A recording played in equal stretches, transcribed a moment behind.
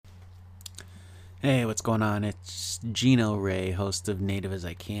Hey, what's going on? It's Gino Ray, host of Native as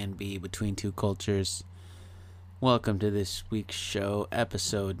I Can Be Between Two Cultures. Welcome to this week's show,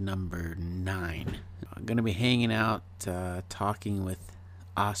 episode number 9. I'm going to be hanging out, talking with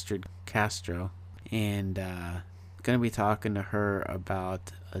Astrid Castro, and going to be talking to her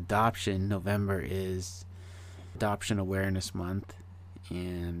about adoption. November is Adoption Awareness Month,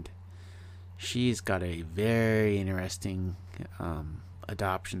 and she's got a very interesting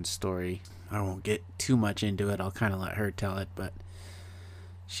adoption story. I won't get too much into it. I'll kind of let her tell it, but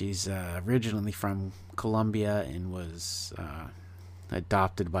she's originally from Colombia and was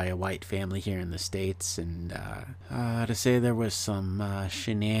adopted by a white family here in the States. And to say there was some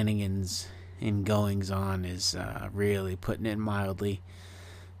shenanigans and goings on is really putting it mildly.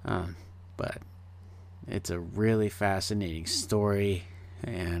 But it's a really fascinating story,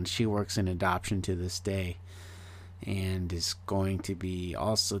 and she works in adoption to this day, and is going to be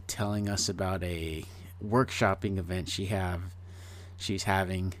also telling us about a workshopping event she's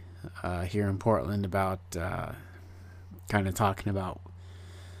having here in Portland, about kind of talking about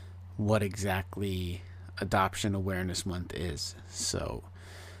what exactly Adoption Awareness Month is. So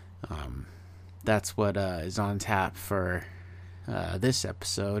that's what is on tap for this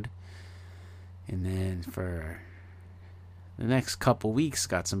episode. And then for the next couple weeks,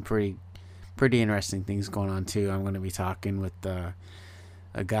 got some pretty interesting things going on too. I'm going to be talking with a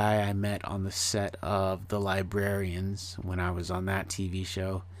guy I met on the set of The Librarians when I was on that TV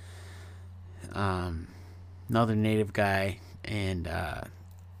show. Another Native guy, and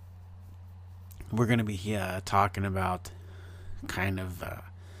we're going to be talking about kind of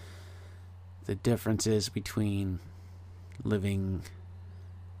the differences between living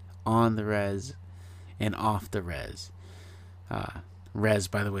on the res and off the res. Res,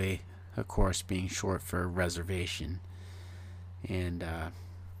 by the way, of course, being short for reservation. And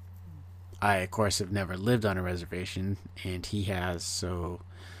I, of course, have never lived on a reservation, and he has. So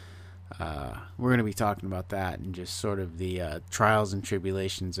we're going to be talking about that and just sort of the trials and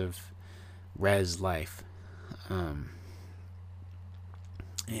tribulations of res life. And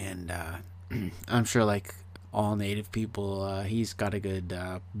I'm sure, like all Native people, he's got a good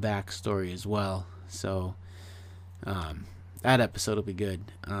backstory as well. So that episode will be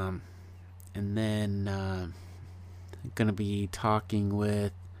good. And then going to be talking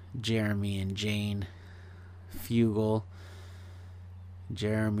with Jeremy and Jane Fugel.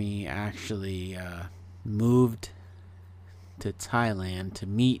 Jeremy actually moved to Thailand to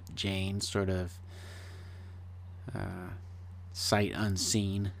meet Jane, sort of sight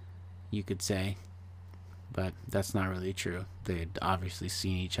unseen, you could say. But that's not really true. They'd obviously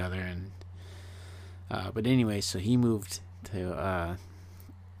seen each other. And but anyway, so he moved to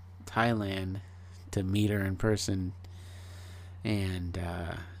Thailand to meet her in person, and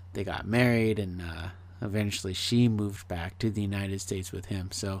they got married, and eventually she moved back to the United States with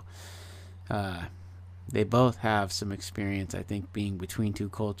him. So they both have some experience, I think, being between two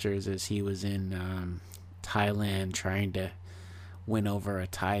cultures, as he was in Thailand trying to win over a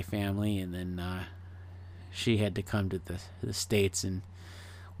Thai family, and then she had to come to the States and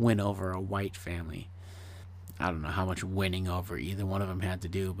win over a white family. I don't know how much winning over either one of them had to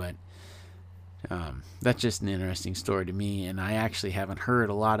do, but that's just an interesting story to me, and I actually haven't heard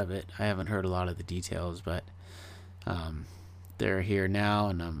a lot of it. I haven't heard a lot of the details, but they're here now,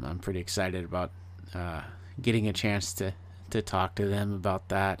 and I'm pretty excited about getting a chance to talk to them about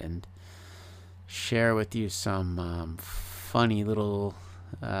that and share with you some funny little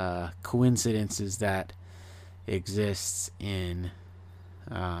coincidences that exists in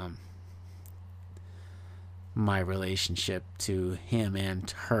my relationship to him and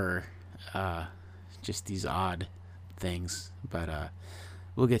to her. Just these odd things, but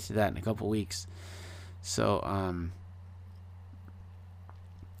we'll get to that in a couple weeks. So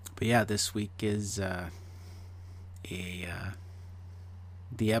but yeah, this week is the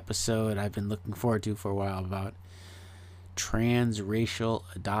episode I've been looking forward to for a while, about transracial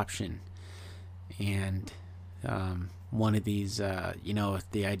adoption. And one of these,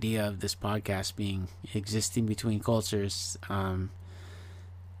 the idea of this podcast being existing between cultures,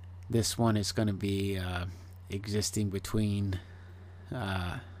 this one is going to be existing between,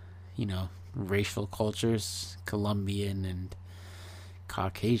 racial cultures, Colombian and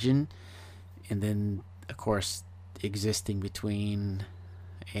Caucasian, and then, of course, existing between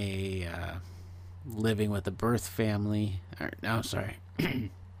a living with a birth family,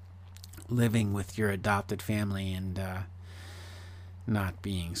 living with your adopted family, and not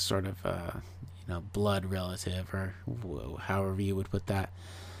being sort of a blood relative, or however you would put that.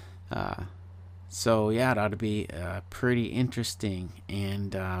 So yeah, it ought to be pretty interesting,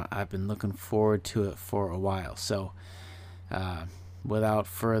 and I've been looking forward to it for a while. So without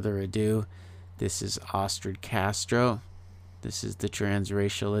further ado, this is Ostrid Castro. This is the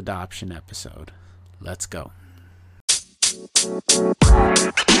transracial adoption episode. Let's go.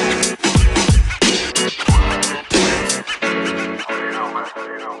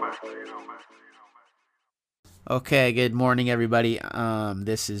 Okay, good morning, everybody.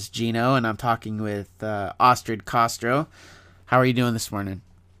 This is Gino, and I'm talking with Ostrid Castro. How are you doing this morning?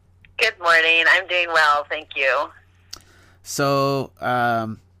 Good morning. I'm doing well, thank you. So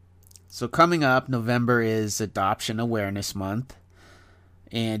coming up, November is Adoption Awareness Month,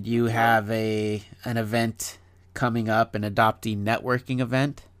 and you have an event coming up, an adoptee networking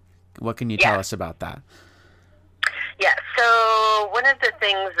event. What can you tell us about that? Yeah, so one of the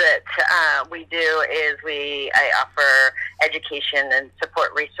things that we do is I offer education and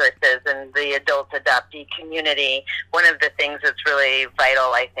support resources in the adult adoptee community. One of the things that's really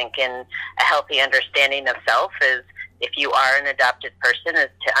vital, I think, in a healthy understanding of self is, if you are an adopted person, is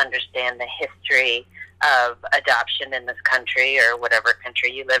to understand the history of adoption in this country or whatever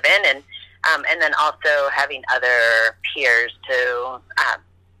country you live in, and then also having other peers to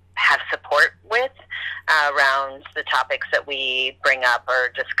have support with around the topics that we bring up or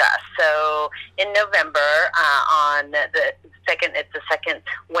discuss. So in November, on the second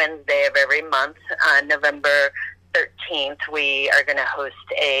Wednesday of every month, November 13th, we are going to host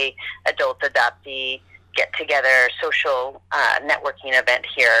a adult adoptee get-together social networking event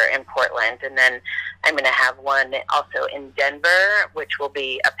here in Portland. And then I'm going to have one also in Denver, which will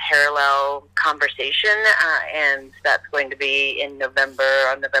be a parallel conversation, and that's going to be on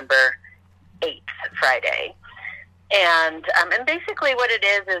November 8th, Friday. And basically what it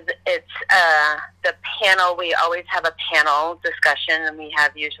is it's the panel. We always have a panel discussion, and we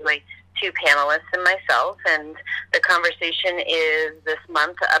have usually two panelists and myself, and the conversation is this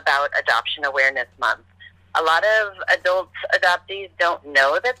month about Adoption Awareness Month. A lot of adult adoptees don't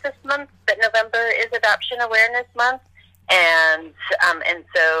know that November is Adoption Awareness Month, and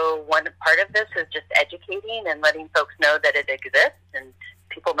so one part of this is just educating and letting folks know that it exists, and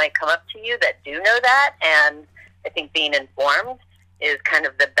people might come up to you that do know that, and I think being informed is kind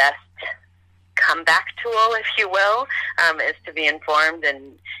of the best comeback tool, if you will, is to be informed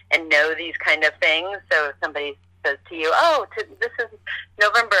and know these kind of things. So if somebody says to you, this is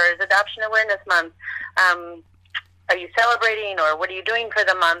November is Adoption Awareness Month, are you celebrating, or what are you doing for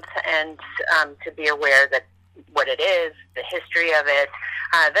the month? And to be aware that what it is, the history of it.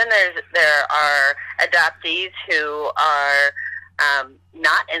 Then there are adoptees who are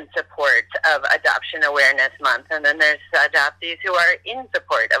not in support of Adoption Awareness Month, and then there's adoptees who are in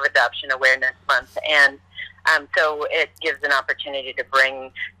support of Adoption Awareness Month. And so it gives an opportunity to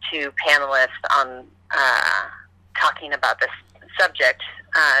bring two panelists on talking about this subject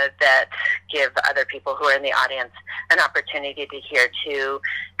that give other people who are in the audience an opportunity to hear two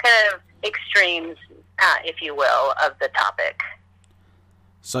kind of extremes, if you will, of the topic.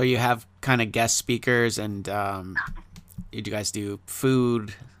 So you have kind of guest speakers, and do you guys do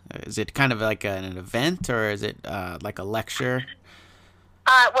food? Is it kind of like an event, or is it like a lecture?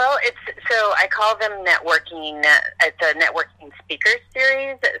 Well, so I call them networking. It's a networking speaker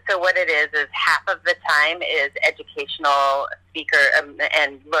series. So what it is half of the time is educational speaker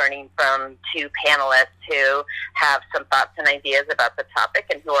and learning from two panelists who have some thoughts and ideas about the topic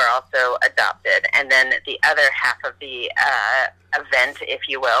and who are also adopted. And then the other half of the event, if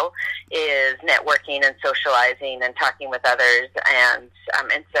you will, is networking and socializing and talking with others. And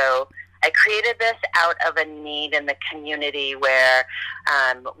so I created this out of a need in the community where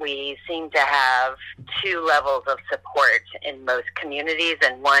we seem to have two levels of support in most communities,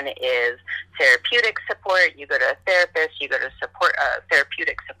 and one is therapeutic support. You go to a therapist, you go to a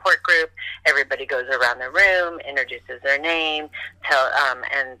therapeutic support group. Everybody goes around the room, introduces their name,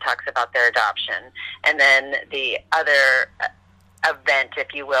 and talks about their adoption. And then the other event,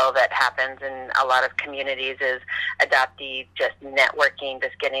 if you will, that happens in a lot of communities is adoptee just networking,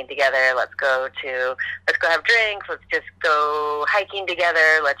 just getting together. Let's go have drinks. Let's just go hiking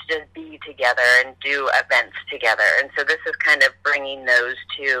together. Let's just be together and do events together. And so this is kind of bringing those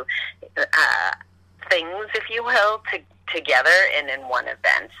two things, if you will, together and in one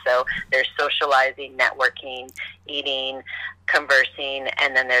event. So there's socializing, networking, eating, conversing,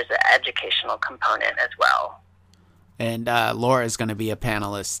 and then there's an educational component as well. And Laura is going to be a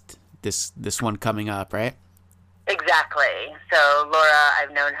panelist this one coming up, right? Exactly. So Laura,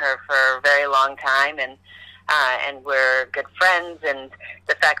 I've known her for a very long time, and and we're good friends. And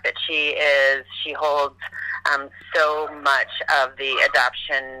the fact that she holds so much of the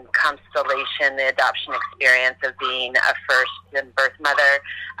adoption constellation, the adoption experience of being a first and birth mother,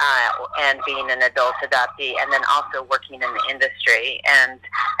 and being an adult adoptee, and then also working in the industry. And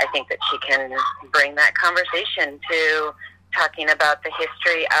I think that she can bring that conversation to talking about the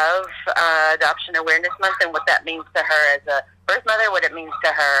history of Adoption Awareness Month and what that means to her as a birth mother, what it means to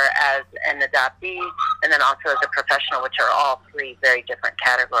her as an adoptee, and then also as a professional, which are all three very different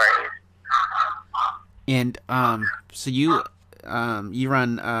categories. And so you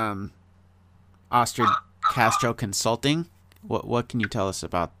run Ostrid Castro Consulting. What can you tell us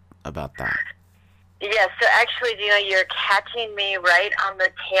about that? Yes, so actually, you're catching me right on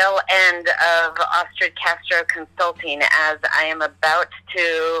the tail end of Ostrid Castro Consulting as I am about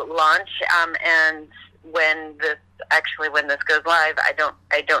to launch. And when this goes live, I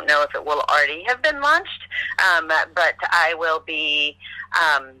don't know if it will already have been launched, but I will be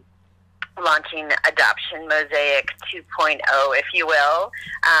launching Adoption Mosaic 2.0, if you will.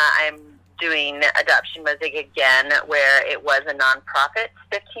 I'm doing Adoption Mosaic again, where it was a nonprofit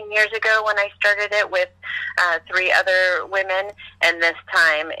 15 years ago when I started it with 3 other women, and this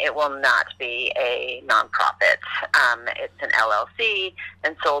time it will not be a nonprofit. It's an LLC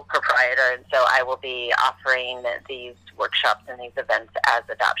and sole proprietor, and so I will be offering these workshops and these events as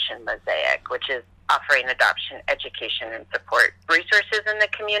Adoption Mosaic, which is offering adoption education and support resources in the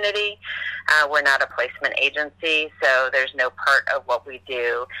community. We're not a placement agency, so there's no part of what we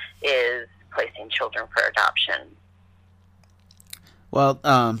do is placing children for adoption. Well,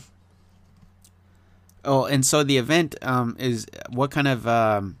 and so the event is what kind of,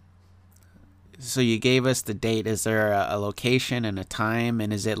 so you gave us the date. Is there a location and a time,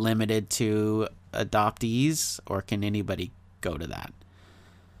 and is it limited to adoptees, or can anybody go to that?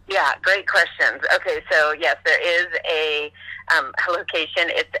 Yeah, great questions. Okay, so yes, there is a location.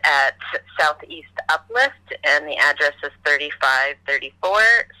 It's at Southeast Uplift, and the address is 3534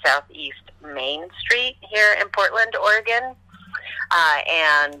 Southeast Main Street here in Portland, Oregon.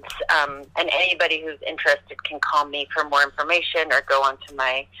 And anybody who's interested can call me for more information or go onto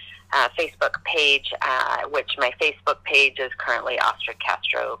my Facebook page, which my Facebook page is currently Ostrid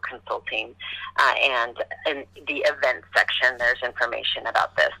Castro Consulting, and in the events section there's information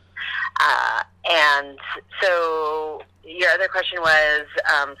about this. And so your other question was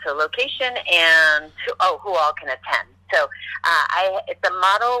so location and who all can attend. So it's a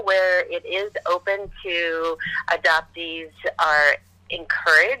model where it is open to adoptees are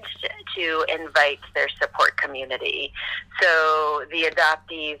encouraged to invite their support community. So the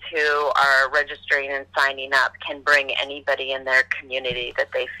adoptees who are registering and signing up can bring anybody in their community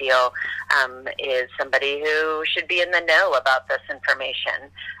that they feel is somebody who should be in the know about this information,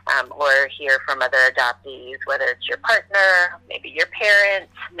 or hear from other adoptees, whether it's your partner, maybe your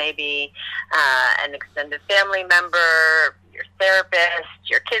parents, maybe an extended family member, your therapist,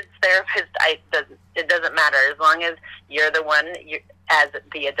 your kid's therapist. It doesn't matter, as long as you're the one, as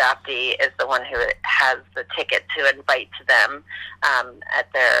the adoptee is the one who has the ticket to invite them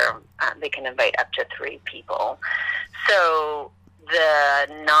they can invite up to 3 people. So the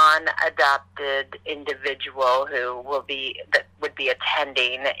non-adopted individual that would be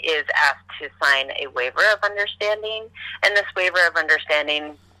attending is asked to sign a waiver of understanding, and this waiver of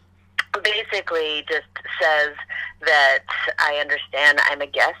understanding basically just says that I understand I'm a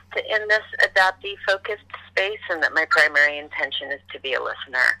guest in this adoptee-focused space and that my primary intention is to be a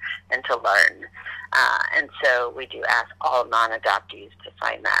listener and to learn. And so we do ask all non-adoptees to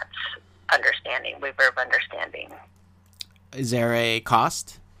sign that waiver of understanding. Is there a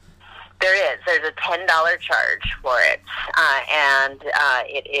cost? There is. There's a $10 charge for it. And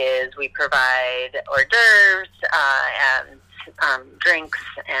it is, we provide hors d'oeuvres and drinks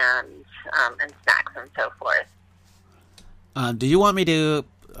and snacks and so forth. Do you want me to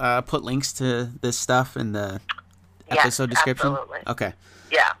put links to this stuff in the episode description? Absolutely. Okay.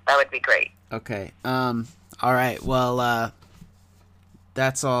 Yeah, that would be great. Okay. All right. Well,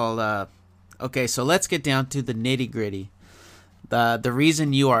 that's all. Okay, so let's get down to the nitty-gritty. The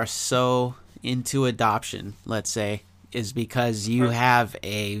reason you are so into adoption, let's say, is because you have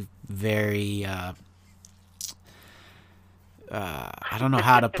a very I don't know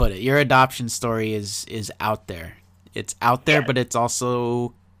how to put it. Your adoption story is out there. It's out there, but it's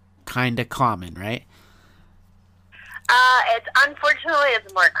also kind of common, right? It's unfortunately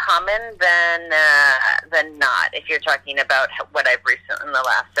more common than not. If you're talking about what I've recently, in the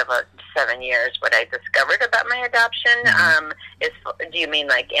last 7 years, what I discovered about my adoption, do you mean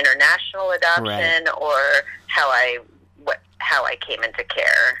like international adoption, right, or how I came into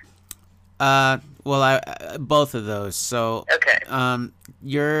care? Well, both of those. So, Okay.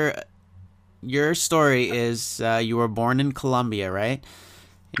 Your story is you were born in Colombia, right?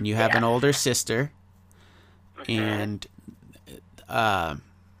 And you have an older sister, and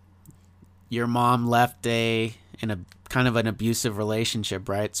your mom left in a kind of an abusive relationship,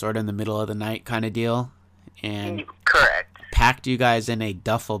 right? Sort of in the middle of the night kind of deal, and correct. Packed you guys in a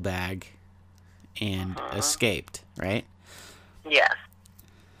duffel bag and escaped, right? Yes.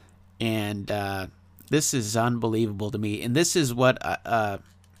 And this is unbelievable to me, and this is what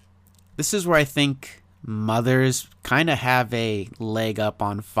this is where I think mothers kind of have a leg up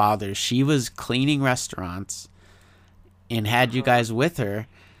on fathers. She was cleaning restaurants and had you guys with her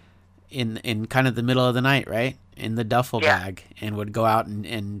in kind of the middle of the night, right? In the duffel bag, and would go out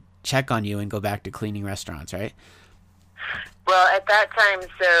and check on you and go back to cleaning restaurants, right? Well, at that time,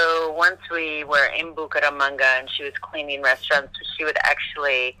 so once we were in Bucaramanga and she was cleaning restaurants, she would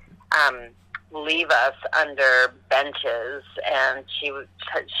actually leave us under benches, and she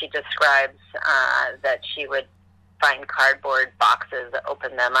describes that she would find cardboard boxes,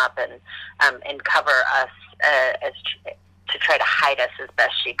 open them up, and cover us to try to hide us as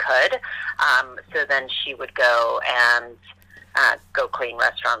best she could. So then she would go and go clean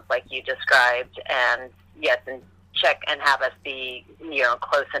restaurants like you described, and and check and have us be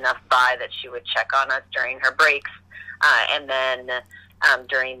close enough by that she would check on us during her breaks, and then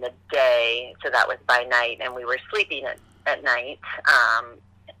during the day, so that was by night, and we were sleeping at night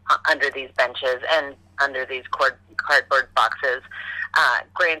under these benches and under these cardboard boxes.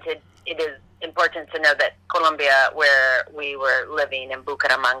 Granted, it is important to know that Colombia, where we were living in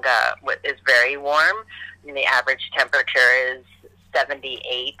Bucaramanga, is very warm. And the average temperature is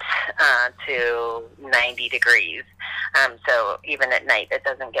 78 to 90 degrees. So even at night, it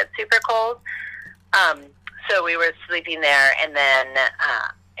doesn't get super cold. So we were sleeping there, and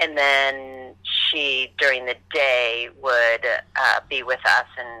then she, during the day, would be with us,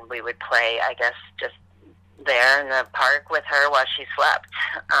 and we would play, I guess, just there in the park with her while she slept,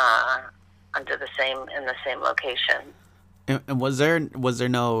 in the same location. And was there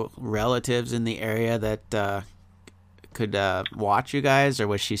no relatives in the area that could watch you guys, or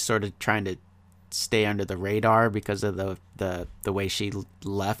was she sort of trying to stay under the radar because of the way she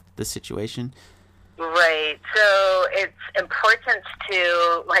left the situation? Right. So it's important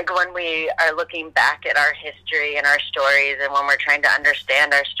to, like, when we are looking back at our history and our stories, and when we're trying to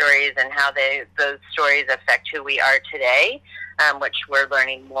understand our stories and how those stories affect who we are today, which we're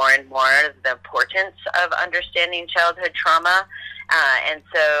learning more and more the importance of understanding childhood trauma. And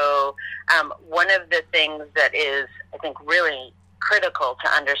so one of the things that is, I think, really critical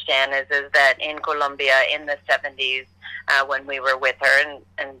to understand is that in Colombia in the 70s, when we were with her,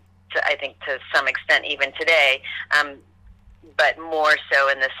 and I think to some extent even today, but more so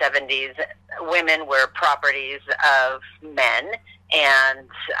in the 70s, women were properties of men, and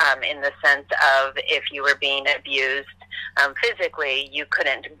in the sense of if you were being abused physically, you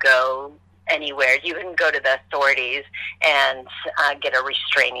couldn't go anywhere. You couldn't go to the authorities and get a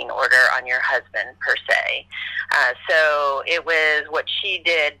restraining order on your husband, per se. So it was what she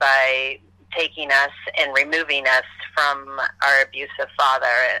did by taking us and removing us from our abusive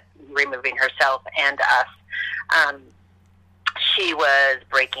father, removing herself and us. She was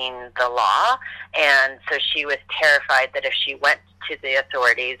breaking the law, and so she was terrified that if she went to the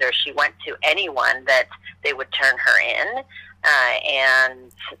authorities or she went to anyone, that they would turn her in,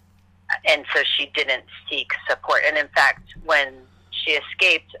 and so she didn't seek support. And in fact, when she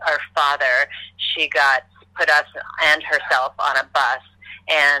escaped our father, she put us and herself on a bus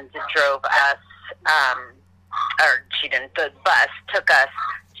and drove us, or she didn't, the bus took us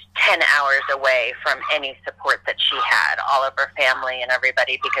 10 hours away from any support that she had, all of her family and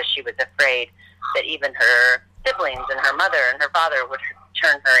everybody, because she was afraid that even her siblings and her mother and her father would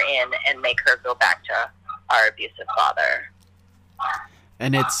turn her in and make her go back to our abusive father.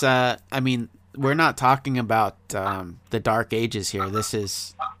 And it's, I mean, we're not talking about the dark ages here. This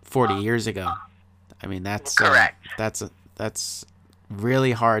is 40 years ago. I mean, that's correct. That's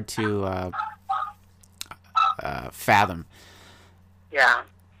really hard to fathom. Yeah.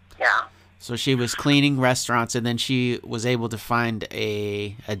 So she was cleaning restaurants, and then she was able to find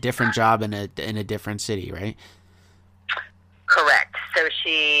a different job in a different city, right? Correct. So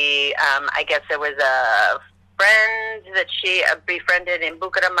she, I guess it was a friend that she befriended in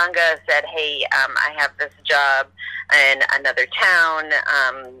Bucaramanga, said, hey, I have this job in another town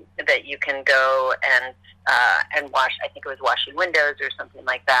that you can go and wash. I think it was washing windows or something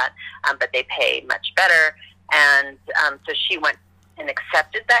like that, but they pay much better. And so she went and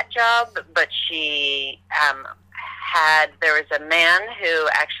accepted that job, but she there was a man who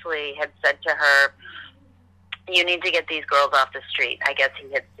actually had said to her, "You need to get these girls off the street." I guess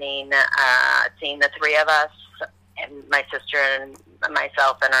he had seen the three of us, and my sister and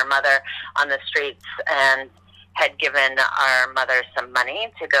myself and our mother on the streets, and had given our mother some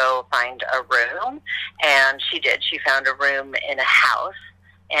money to go find a room. And she did. She found a room in a house,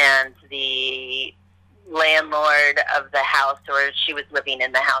 and the landlord of the house, or she was living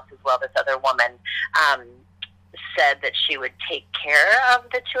in the house as well, this other woman, said that she would take care of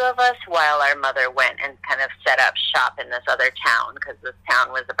the two of us while our mother went and kind of set up shop in this other town, because this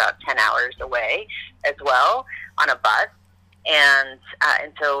town was about 10 hours away as well on a bus. And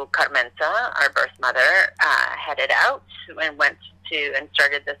so Carmenza, our birth mother, headed out and went to and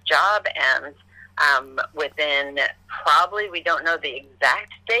started this job. And within probably, we don't know the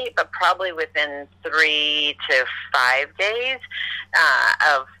exact date, but probably within 3 to 5 days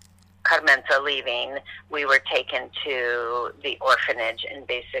of Carmenza leaving, we were taken to the orphanage, and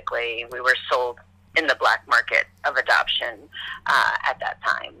basically we were sold in the black market of adoption at that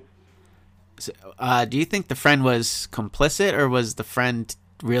time. So, do you think the friend was complicit, or was the friend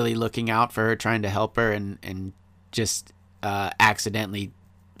really looking out for her, trying to help her, and just accidentally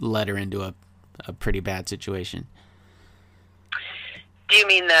led her into a pretty bad situation? Do you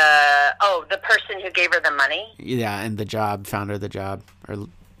mean the person who gave her the money? Yeah, and the job, found her the job.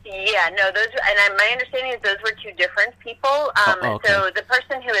 Yeah, no, my understanding is those were two different people. Okay. So the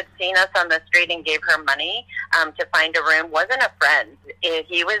person who had seen us on the street and gave her money to find a room wasn't a friend.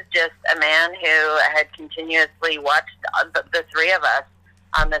 He was just a man who had continuously watched the three of us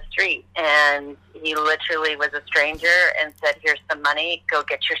on the street, and he literally was a stranger and said, "Here's some money, go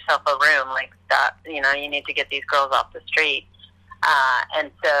get yourself a room, like, stop, you need to get these girls off the street."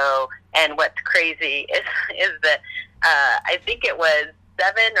 And what's crazy is that I think it was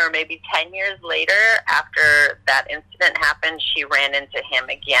 7 or maybe 10 years later, after that incident happened, she ran into him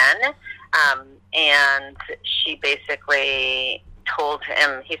again, and she basically told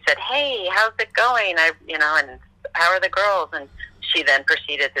him, he said, "Hey, how's it going? And how are the girls?" And she then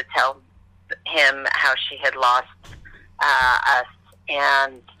proceeded to tell him how she had lost us,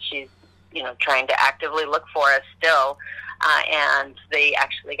 and she's, trying to actively look for us still. And they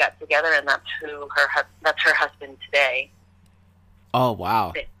actually got together, and that's her husband today. Oh,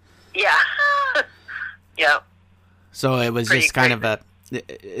 wow. Yeah. Yep. So it was Pretty just kind of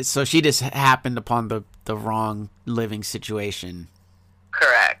so she just happened upon the wrong living situation.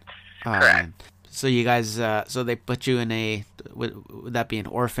 Correct. Correct. Man. So you guys, so they put you in would that be an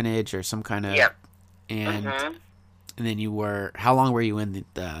orphanage or some kind of? Yep. And then how long were you in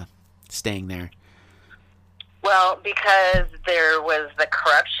staying there? Well, because there was the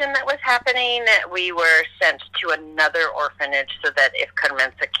corruption that was happening, we were sent to another orphanage so that if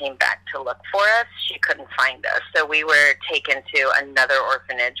Carmenza came back to look for us, she couldn't find us. So we were taken to another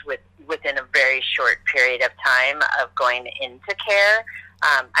orphanage within a very short period of time of going into care.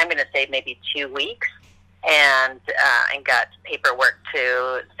 I'm going to say maybe 2 weeks, and got paperwork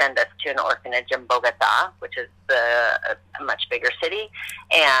to send us to an orphanage in Bogota, which is a much bigger city.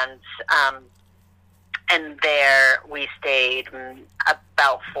 And there we stayed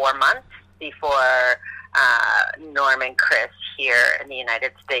about 4 months before Norm and Chris here in the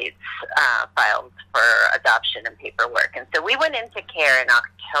United States filed for adoption and paperwork. And so we went into care in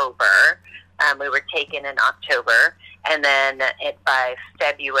October. We were taken in October, and then by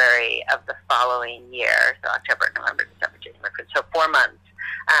February of the following year, so October, November, December, January, so 4 months,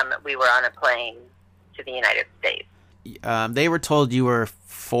 we were on a plane to the United States. They were told you were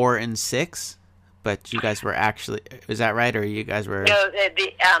 4 and 6? But you guys were actually, is that right? Or you guys were? No,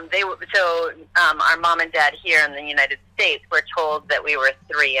 our mom and dad here in the United States were told that we were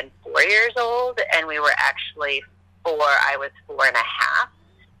 3 and 4 years old, and we were actually 4. I was 4 and a half,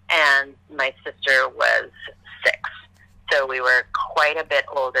 and my sister was 6. So we were quite a bit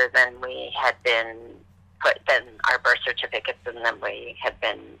older than we had been than our birth certificates, and then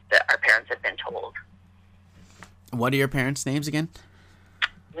our parents had been told. What are your parents' names again?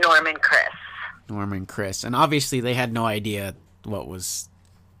 Norm and Chris. Norm and Chris. And obviously they had no idea what was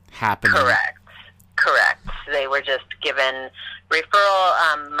happening. Correct. They were just given referral.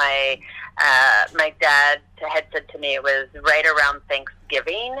 My dad had said to me it was right around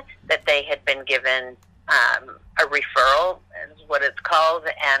Thanksgiving that they had been given a referral, is what it's called,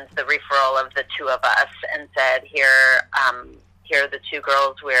 and the referral of the two of us, and said, here are the 2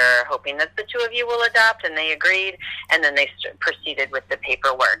 girls. We're hoping that the 2 of you will adopt, and they agreed, and then they proceeded with the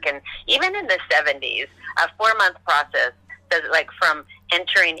paperwork. And even in the 70s, a 4-month process, like from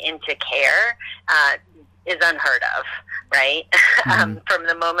entering into care, is unheard of, right? From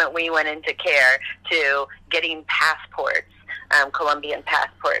the moment we went into care to getting passports, Colombian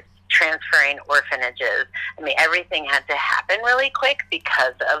passports, transferring orphanages. I mean, everything had to happen really quick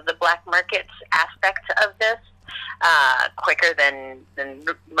because of the black markets aspect of this, quicker than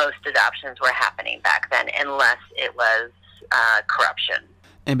most adoptions were happening back then, unless it was corruption.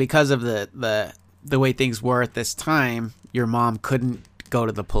 And because of the way things were at this time, your mom couldn't go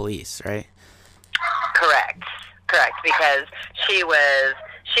to the police, right? Correct, because she,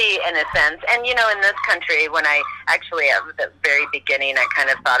 in a sense, and in this country, when I actually, at the very beginning, I kind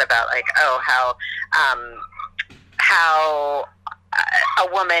of thought about like, how a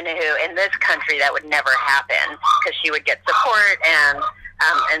woman who, in this country, that would never happen, because she would get support and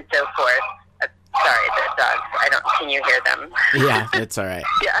so forth. Sorry, the dogs. Can you hear them? Yeah, it's all right.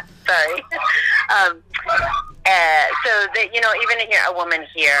 Yeah, sorry. So that, even here, a woman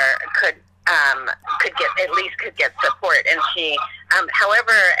here could get support, and she.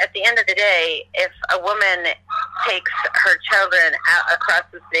 However, at the end of the day, if a woman takes her children out across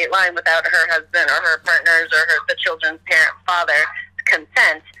the state line without her husband or her partner's or the children's father's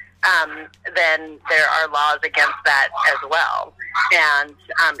consent, then there are laws against that as well. And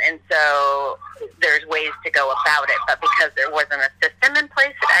so there's ways to go about it, but because there wasn't a system in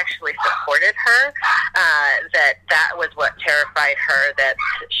place that actually supported her, that was what terrified her, that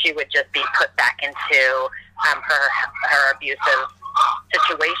she would just be put back into her abusive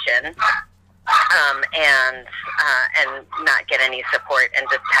situation, and not get any support, and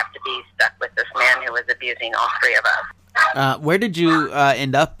just have to be stuck with this man who was abusing all three of us. Where did you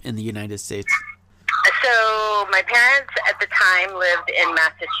end up in the United States? So my parents at the time lived in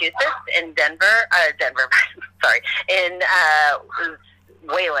Massachusetts, in in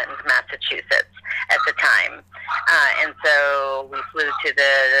Wayland, Massachusetts at the time. And so we flew to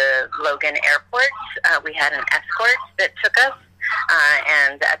the Logan Airport. We had an escort that took us.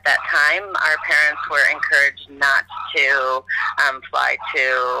 And at that time, our parents were encouraged not to fly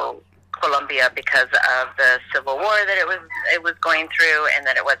to Colombia because of the civil war that it was going through, and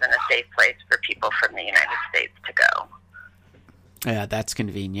that it wasn't a safe place for people from the United States to go. Yeah, that's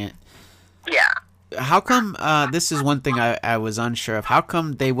convenient. Yeah. How come, this is one thing I was unsure of, how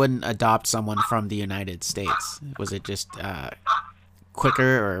come they wouldn't adopt someone from the United States? Was it just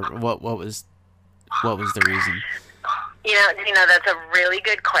quicker, or what was the reason? That's a really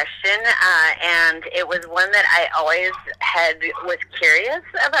good question, and it was one that I always was curious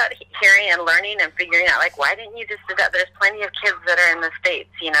about hearing and learning and figuring out, like, why didn't you just adopt? There's plenty of kids that are in the States,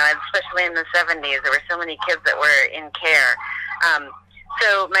 especially in the 70s, there were so many kids that were in care.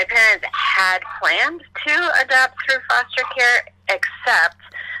 So my parents had planned to adopt through foster care, except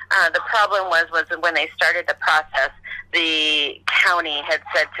the problem was when they started the process, the county had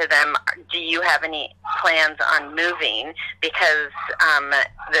said to them, do you have any plans on moving? Because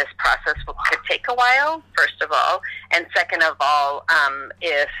this process could take a while, first of all. And second of all,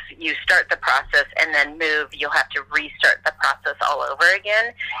 if you start the process and then move, you'll have to restart the process all over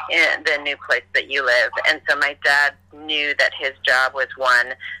again in the new place that you live. And so my dad knew that his job was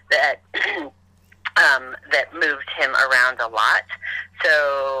one that that moved him around a lot.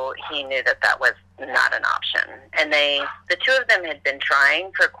 So he knew that was not an option. And the two of them had been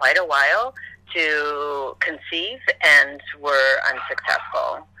trying for quite a while to conceive and were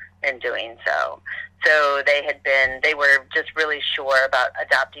unsuccessful in doing so. So they were just really sure about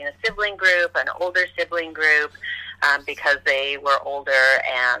adopting a sibling group, an older sibling group, because they were older.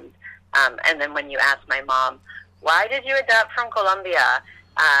 And then when you ask my mom, why did you adopt from Colombia?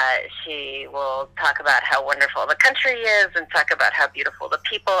 She will talk about how wonderful the country is, and talk about how beautiful the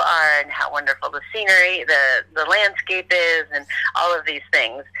people are, and how wonderful the scenery, the landscape is, and all of these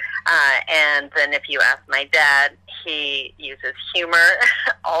things. And then if you ask my dad, he uses humor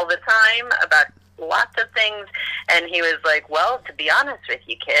all the time about lots of things. And he was like, well, to be honest with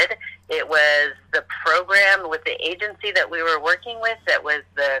you, kid, it was the program with the agency that we were working with that was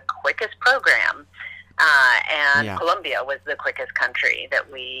the quickest program. And Colombia was the quickest country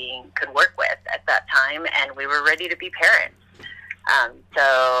that we could work with at that time, and we were ready to be parents.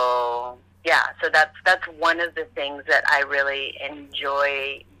 So that's one of the things that I really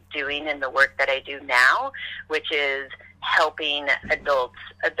enjoy doing in the work that I do now, which is helping adults,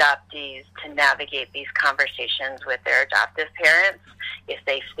 adoptees, to navigate these conversations with their adoptive parents if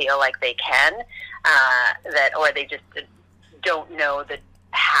they feel like they can, or they just don't know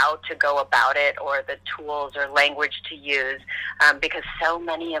how to go about it, or the tools or language to use, because so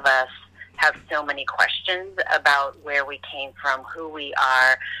many of us have so many questions about where we came from, who we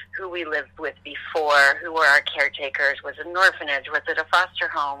are, who we lived with before, who were our caretakers. Was it an orphanage? Was it a foster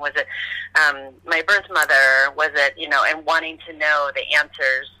home? Was it my birth mother? Was it, and wanting to know the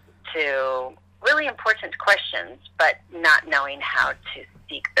answers to really important questions, but not knowing how to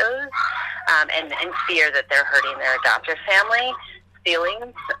seek those, and fear that they're hurting their adoptive family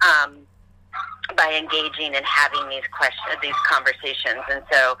feelings by engaging and having these conversations. And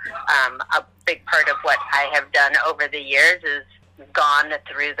so a big part of what I have done over the years is gone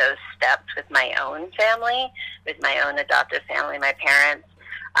through those steps with my own family, with my own adoptive family, my parents,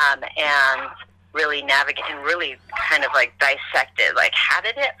 and really navigate and really kind of like dissected, like, how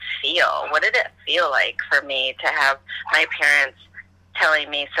did it feel? What did it feel like for me to have my parents telling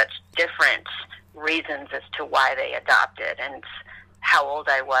me such different reasons as to why they adopted, and how old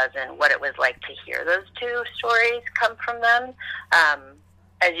I was, and what it was like to hear those two stories come from them,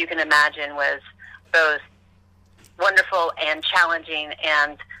 as you can imagine, was both wonderful and challenging.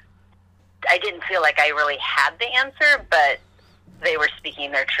 And I didn't feel like I really had the answer, but they were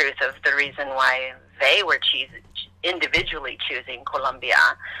speaking their truth of the reason why they were individually choosing Colombia.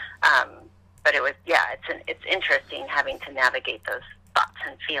 But it was, it's interesting having to navigate those thoughts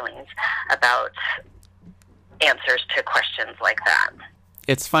and feelings about answers to questions like that.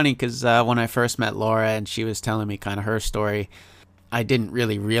 It's funny because when I first met Laura and she was telling me kind of her story, I didn't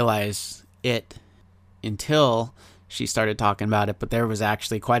really realize it until she started talking about it, but there was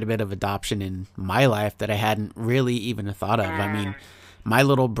actually quite a bit of adoption in my life that I hadn't really even thought of. I mean, my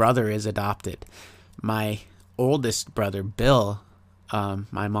little brother is adopted. My oldest brother, Bill,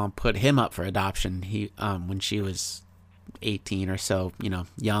 my mom put him up for adoption. He when she was 18 or so,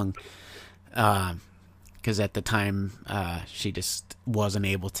 young, because at the time she just wasn't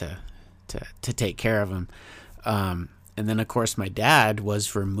able to take care of him. And then, of course, my dad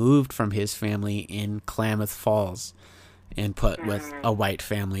was removed from his family in Klamath Falls and put with a white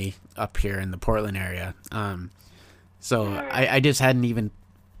family up here in the Portland area. So I just hadn't even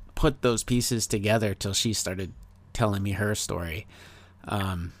put those pieces together till she started telling me her story.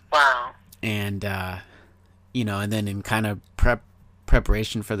 Wow. And, and then in kind of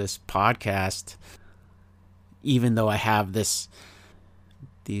preparation for this podcast, even though I have these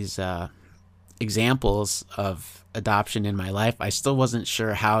examples of adoption in my life, I still wasn't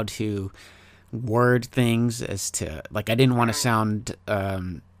sure how to word things as to, like, I didn't want to sound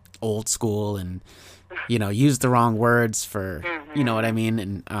old school and use the wrong words for you know what I mean,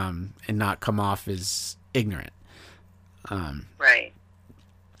 and not come off as ignorant. Right.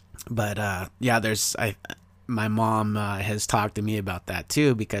 But my mom has talked to me about that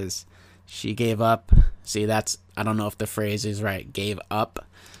too, because she gave up. See, I don't know if the phrase is right. Gave up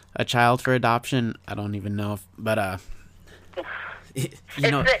a child for adoption. I don't even know if, but it's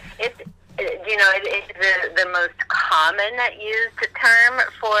the most common used term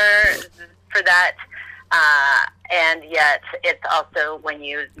for that, and yet it's also, when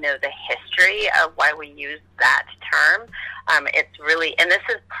you know the history of why we use that term, it's really, and this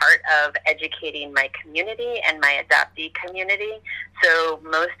is part of educating my community and my adoptee community. So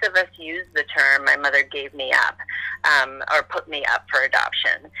most of us use the term, my mother gave me up, or put me up for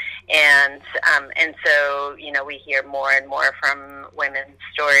adoption. And so, we hear more and more from women's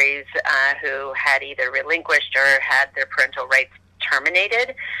stories who had either relinquished or had their parental rights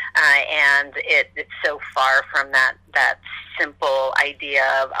terminated, and it's so far from that simple idea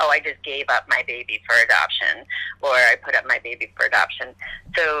of, I just gave up my baby for adoption, or I put up my baby for adoption.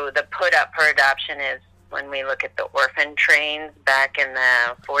 So the put up for adoption is when we look at the orphan trains back in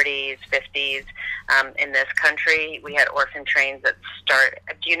the 40s, 50s, in this country. We had orphan trains that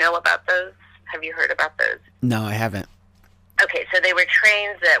do you know about those? Have you heard about those? No, I haven't. Okay, so they were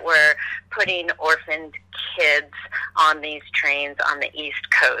trains that were putting orphaned kids on these trains on the East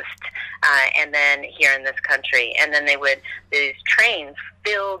Coast, and then here in this country. And then these trains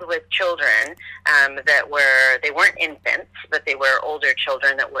filled with children they weren't infants, but they were older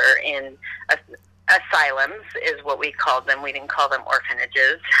children that were in asylums, is what we called them. We didn't call them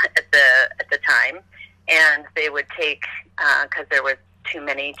orphanages at the time. And they would take, because there were too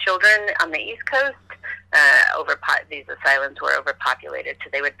many children on the East Coast, these asylums were overpopulated, so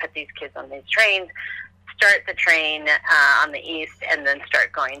they would put these kids on these trains, start the train on the east, and then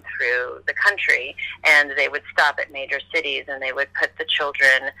start going through the country. And they would stop at major cities, and they would put the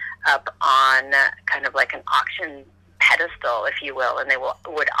children up on kind of like an auction pedestal, if you will, and they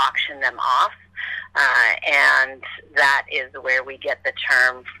would auction them off. And that is where we get the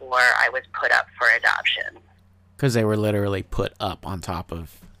term for I was put up for adoption. Because they were literally put up on top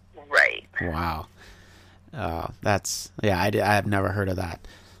of... Right. Wow. I have never heard of that.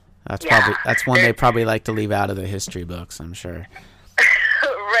 That's one they probably like to leave out of the history books, I'm sure.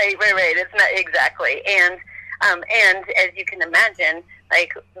 Right. It's not exactly, and as you can imagine,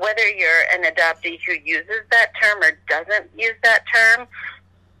 like whether you're an adoptee who uses that term or doesn't use that term,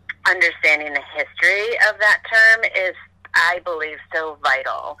 understanding the history of that term is, I believe, so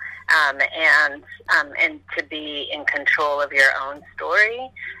vital. And to be in control of your own story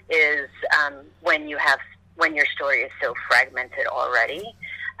is when your story is so fragmented already.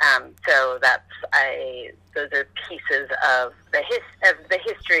 So those are pieces of the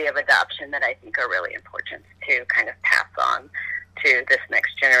history of adoption that I think are really important to kind of pass on to this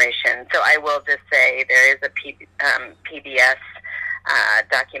next generation. So I will just say there is a PBS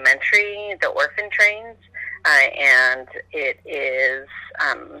documentary, The Orphan Trains, and it is,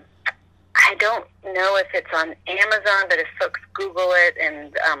 I don't know if it's on Amazon, but if folks Google it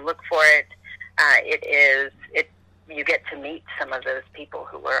and look for it, you get to meet some of those people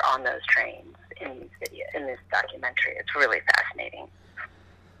who were on those trains in this documentary. It's really fascinating.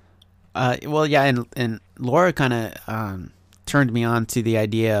 Well, yeah, and Laura kind of turned me on to the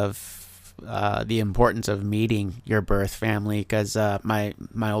idea of the importance of meeting your birth family, because my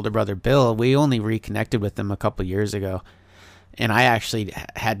older brother Bill, we only reconnected with him a couple years ago, and I actually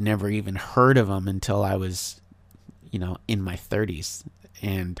had never even heard of him until I was, in my 30s,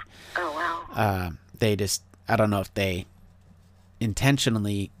 and oh wow, they just, I don't know if they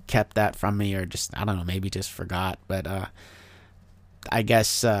intentionally kept that from me or just, I don't know, maybe just forgot, but I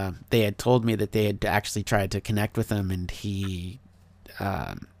guess they had told me that they had actually tried to connect with him, and he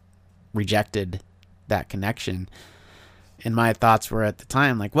rejected that connection. And my thoughts were at the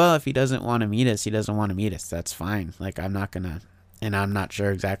time like, well, if he doesn't want to meet us, he doesn't want to meet us. That's fine. Like, I'm not gonna, and I'm not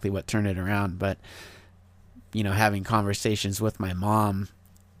sure exactly what turned it around, but having conversations with my mom,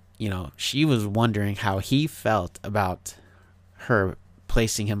 she was wondering how he felt about her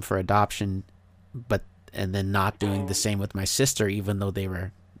placing him for adoption, and then not doing the same with my sister, even though they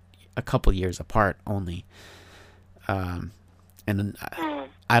were a couple years apart only. And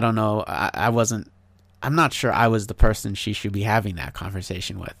I don't know. I'm not sure I was the person she should be having that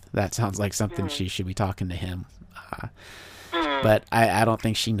conversation with. That sounds like something she should be talking to him. But I don't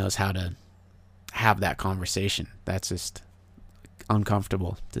think she knows how to have that conversation. That's just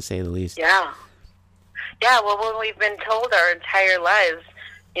uncomfortable, to say the least. Yeah. Well, when we've been told our entire lives,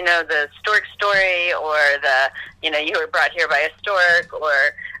 the stork story, or you were brought here by a stork,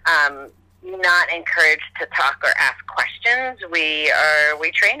 or not encouraged to talk or ask questions, we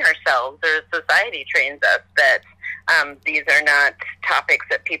train ourselves, or society trains us, that these are not topics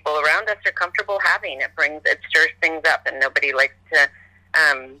that people around us are comfortable having. It stirs things up, and nobody likes to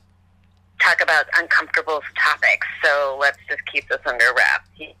talk about uncomfortable topics, so let's just keep this under wraps,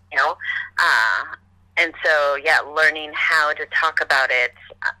 and so, learning how to talk about it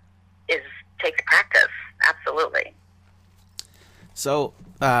takes practice, absolutely. So,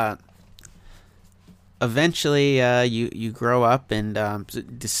 eventually, you grow up, and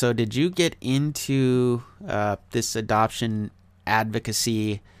so did you get into this adoption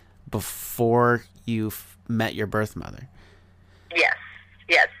advocacy before you met your birth mother? Yes.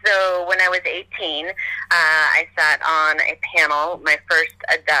 So when I was 18, I sat on a panel, my first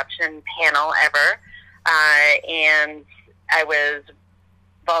adoption panel ever, and I was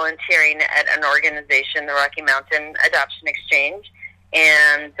volunteering at an organization, the Rocky Mountain Adoption Exchange,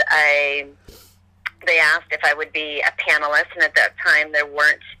 and they asked if I would be a panelist, and at that time there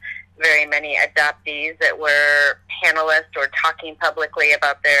weren't very many adoptees that were panelists or talking publicly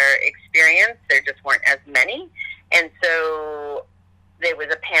about their experience. There just weren't as many, and so there was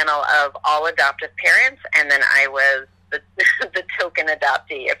a panel of all adoptive parents, and then I was the token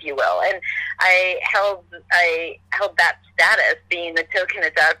adoptee, if you will. And I held that status, being the token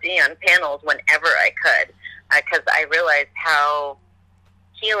adoptee, on panels whenever I could, because I realized how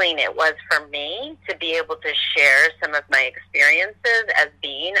healing it was for me to be able to share some of my experiences as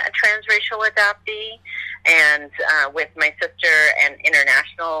being a transracial adoptee, and with my sister, an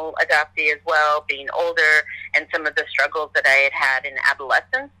international adoptee as well, being older, and some of the struggles that I had in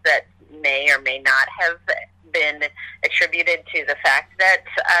adolescence that may or may not have been attributed to the fact that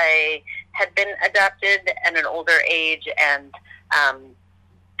I had been adopted at an older age, and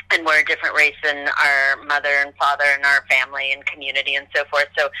we're a different race than our mother and father and our family and community and so forth.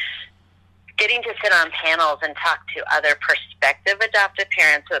 So getting to sit on panels and talk to other prospective adoptive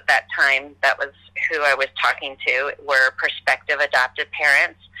parents, at that time, that was who I was talking to, were prospective adoptive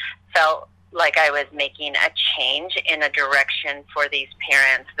parents, felt like I was making a change in a direction for these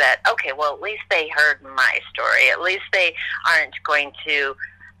parents that, okay, well, at least they heard my story. At least they aren't going to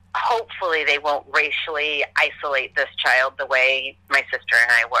hopefully they won't racially isolate this child the way my sister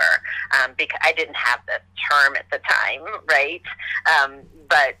and I were, because I didn't have this term at the time, right?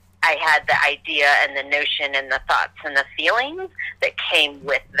 But I had the idea and the notion and the thoughts and the feelings that came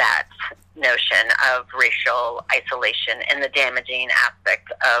with that notion of racial isolation and the damaging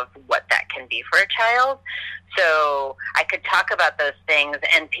aspect of what that can be for a child. So I could talk about those things,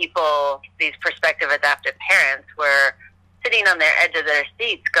 and people, these prospective adoptive parents, were sitting on their edge of their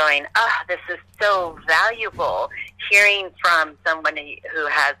seats going, oh, this is so valuable, hearing from somebody who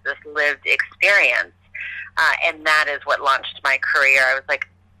has this lived experience. And that is what launched my career. I was like,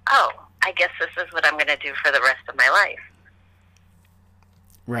 oh, I guess this is what I'm going to do for the rest of my life.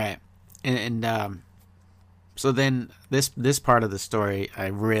 Right. And so then this part of the story I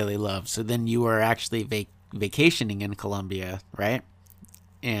really love. So then you were actually vacationing in Colombia, right?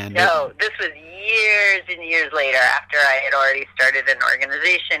 And no, this was years and years later, after I had already started an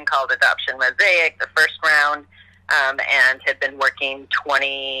organization called Adoption Mosaic, the first round, and had been working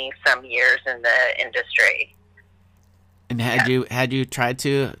 20-some years in the industry. And had you tried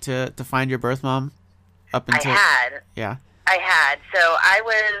to find your birth mom up until? I had. Yeah. I had. So I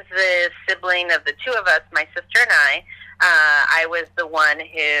was the sibling of the two of us, my sister and I. I was the one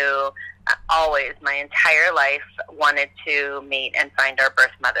who always, my entire life, wanted to meet and find our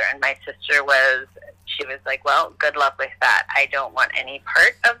birth mother. And my sister was like, well, good luck with that. I don't want any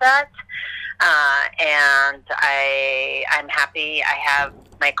part of that. And I'm happy I have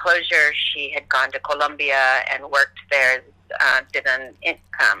my closure. She had gone to Colombia and worked there, did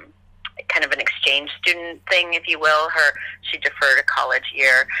kind of an exchange student thing, if you will. She deferred a college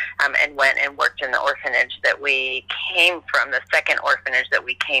year, and went and worked in the orphanage that we came from, the second orphanage that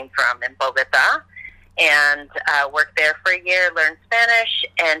we came from in Bogota, and worked there for a year, learned Spanish,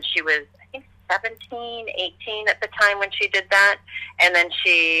 and she was, I think, 17, 18 at the time when she did that, and then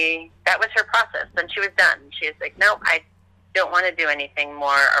that was her process. Then she was done. She was like, nope, I don't want to do anything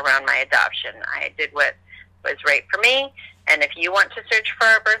more around my adoption. I did what was right for me. And if you want to search for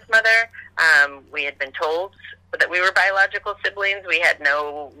our birth mother, we had been told that we were biological siblings. We had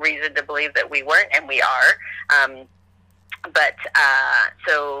no reason to believe that we weren't, and we are.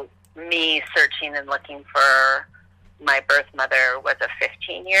 So me searching and looking for my birth mother was a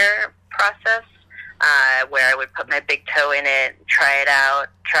 15-year process, where I would put my big toe in it, try it out,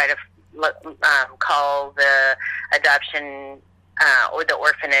 try to call the adoption or the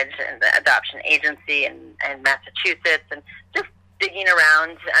orphanage and the adoption agency in Massachusetts, and just digging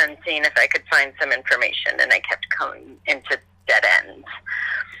around and seeing if I could find some information. And I kept coming into dead ends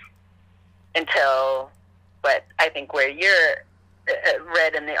until where you're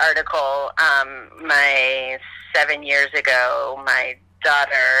read in the article, my 7 years ago, my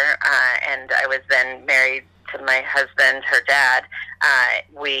daughter, and I was then married to my husband, her dad,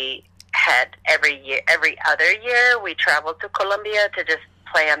 we had every other year we traveled to Colombia to just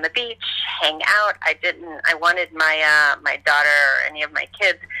play on the beach, hang out. I wanted my daughter or any of my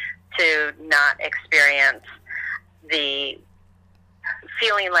kids to not experience the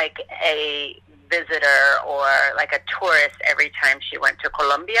feeling like a visitor or like a tourist every time she went to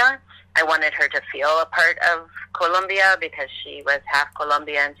Colombia. I wanted her to feel a part of Colombia because she was half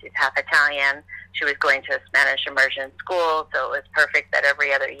Colombian, she's half Italian. She was going to a Spanish immersion school, so it was perfect that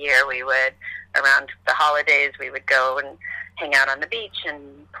every other year we would, around the holidays, we would go and hang out on the beach and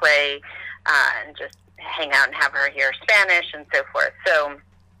play and just hang out and have her hear Spanish and so forth. So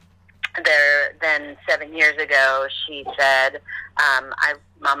then 7 years ago, she said,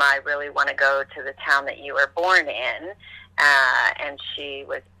 Mama, I really want to go to the town that you were born in. And she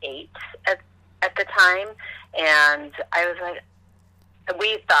was 8 at the time. And I was like,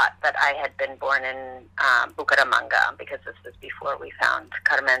 we thought that I had been born in Bucaramanga because this was before we found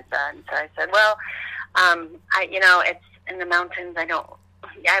Carmenza. And so I said, well, it's in the mountains.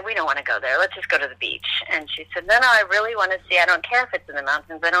 We don't want to go there. Let's just go to the beach. And she said, no, I really want to see. I don't care if it's in the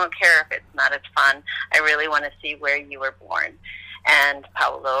mountains. I don't care if it's not as fun. I really want to see where you were born. And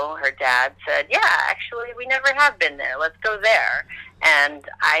Paulo, her dad, said, yeah, actually, we never have been there. Let's go there. And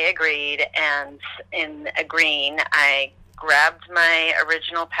I agreed. And in agreeing, I grabbed my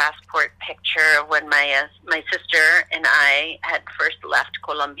original passport picture of when my sister and I had first left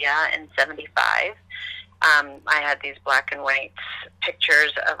Colombia in 1975. I had these black and white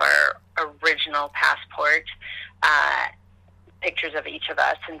pictures of our original passport, pictures of each of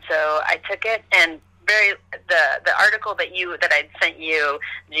us. And so I took it, and the article that I'd sent you,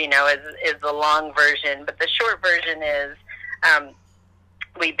 Gino, is the long version, but the short version is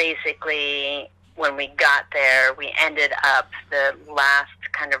we basically when we got there, we ended up the last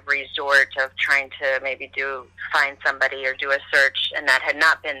kind of resort of trying to maybe find somebody or do a search, and that had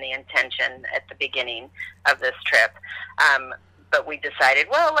not been the intention at the beginning of this trip. But we decided,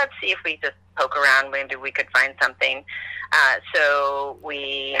 well, let's see if we just poke around, maybe we could find something. So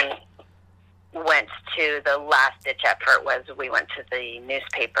we went to the last-ditch effort was we went to the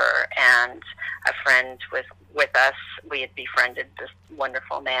newspaper, and a friend was with us. We had befriended this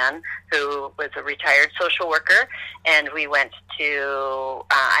wonderful man who was a retired social worker, and we went to,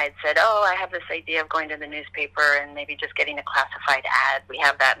 I had said, I have this idea of going to the newspaper and maybe just getting a classified ad. We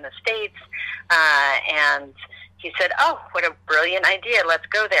have that in the States. And he said, what a brilliant idea. Let's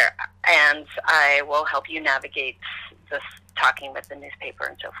go there. And I will help you navigate this, talking with the newspaper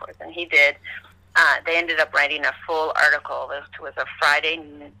and so forth. And he did. They ended up writing a full article. This was a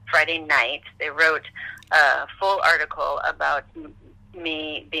Friday night. They wrote a full article about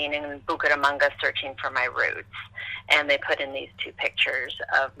me being in Bucaramanga searching for my roots. And they put in these two pictures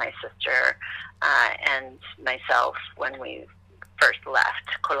of my sister and myself when we first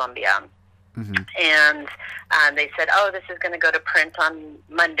left Colombia. Mm-hmm. And they said, this is going to go to print on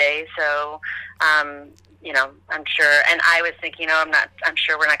Monday, so I'm sure. And I was thinking, I'm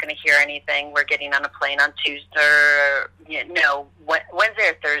sure we're not going to hear anything. We're getting on a plane on Tuesday, Wednesday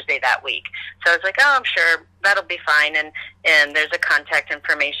or Thursday that week. So I was like, I'm sure that'll be fine. And there's a contact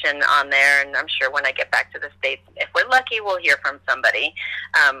information on there. And I'm sure when I get back to the States, if we're lucky, we'll hear from somebody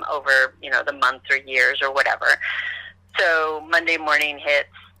over, the months or years or whatever. So Monday morning hits.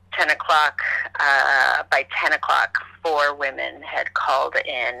 10 o'clock, by 10 o'clock, 4 women had called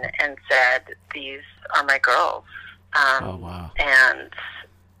in and said, these are my girls. Wow. And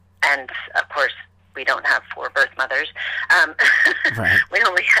of course, we don't have 4 birth mothers. Right. We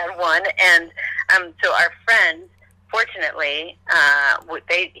only had 1. And so our friend, fortunately,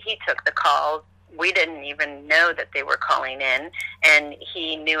 he took the call. We didn't even know that they were calling in, and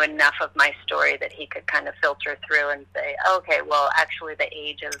he knew enough of my story that he could kind of filter through and say, okay, well, actually the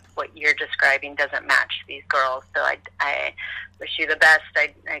age of what you're describing doesn't match these girls, so I wish you the best.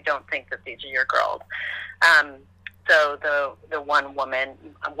 I don't think that these are your girls. So the one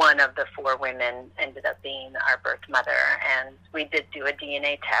of the 4 women ended up being our birth mother, and we did do a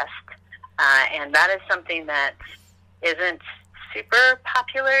DNA test, and that is something that isn't super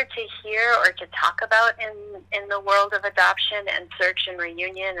popular to hear or to talk about in the world of adoption and search and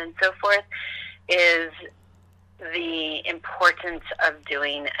reunion and so forth, is the importance of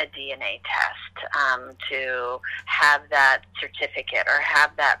doing a DNA test, to have that certificate or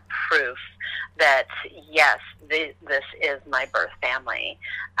have that proof that, yes, this is my birth family.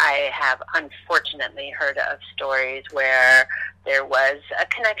 I have unfortunately heard of stories where there was a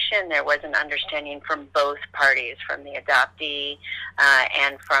connection, there was an understanding from both parties, from the adoptee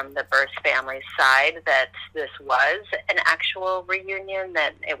and from the birth family's side, that this was an actual reunion,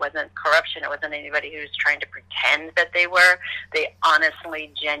 that it wasn't corruption, it wasn't anybody who was trying to pretend that they were. They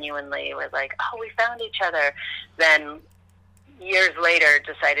honestly, genuinely were like, we found each other. Then years later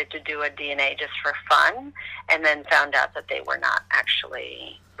decided to do a DNA just for fun, and then found out that they were not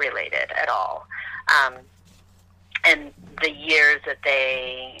actually related at all. And the years that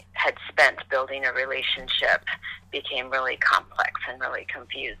they had spent building a relationship became really complex and really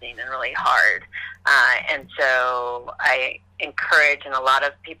confusing and really hard. And so I encourage, and a lot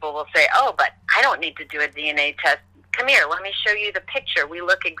of people will say, but I don't need to do a DNA test. Come here, let me show you the picture. We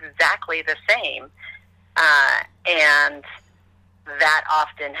look exactly the same. And that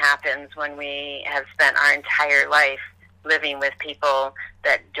often happens when we have spent our entire life living with people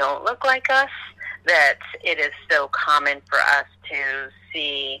that don't look like us, that it is so common for us to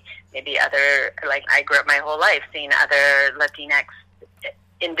see maybe other, like I grew up my whole life seeing other Latinx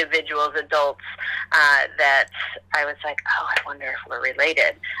individuals, adults, that I was like, I wonder if we're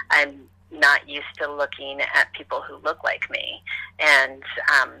related. I'm not used to looking at people who look like me. And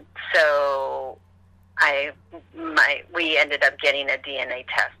so we ended up getting a DNA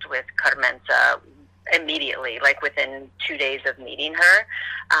test with Carmenza immediately, like within 2 days of meeting her.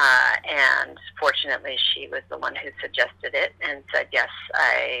 And fortunately, she was the one who suggested it and said, yes,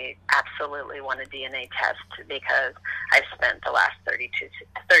 I absolutely want a DNA test because I've spent the last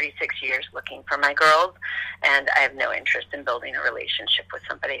 36 years looking for my girls, and I have no interest in building a relationship with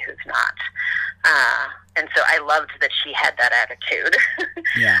somebody who's not. And so I loved that she had that attitude.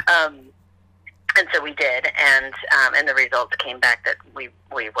 Yeah. And so we did, and the results came back that we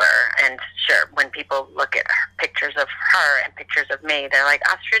were. And sure, when people look at pictures of her and pictures of me, they're like,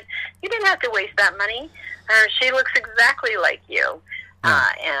 Astrid, you didn't have to waste that money. She looks exactly like you.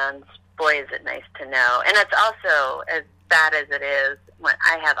 And boy, is it nice to know. And it's also, as bad as it is, when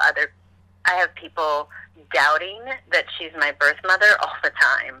I have other I have people doubting that she's my birth mother all the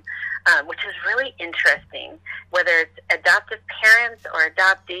time, which is really interesting, whether it's adoptive parents or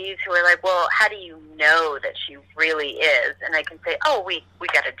adoptees who are like, well, how do you know that she really is? And I can say, oh, we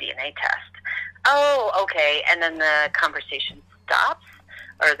got a DNA test. Oh, okay. And then the conversation stops,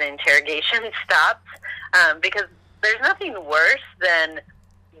 or the interrogation stops, because there's nothing worse than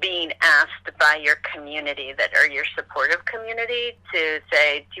being asked by your community or your supportive community to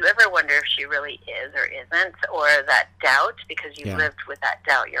say, do you ever wonder if she really is or isn't, or that doubt, because you've lived with that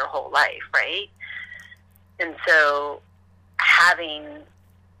doubt your whole life, right? And so having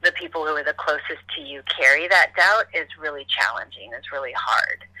the people who are the closest to you carry that doubt is really challenging, is really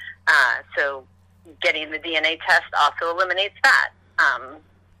hard. So getting the DNA test also eliminates that.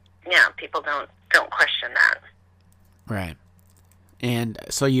 People don't question that. Right. And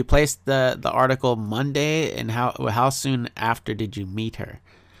so you placed the article Monday, and how soon after did you meet her?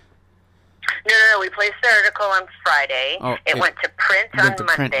 No. We placed the article on Friday. Oh, it went to print on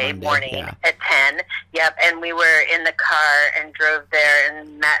Monday morning at 10. Yep, and we were in the car and drove there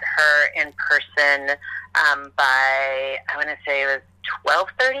and met her in person by, I want to say it was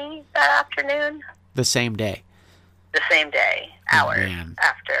 12:30 that afternoon. The same day? The same day, hours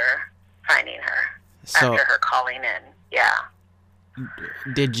after finding her, after her calling in, yeah.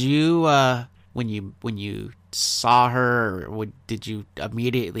 Did you, when you saw her, or did you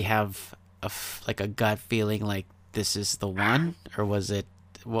immediately have a gut feeling like this is the one, or was it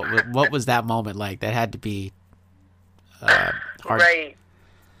what was that moment like? That had to be hard. Right.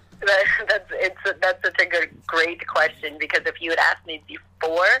 That's such a great question, because if you had asked me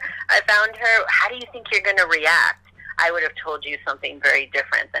before I found her, how do you think you're going to react? I would have told you something very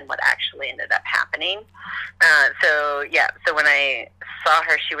different than what actually ended up happening. So when I saw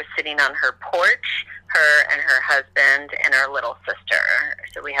her, she was sitting on her porch, her and her husband and her little sister.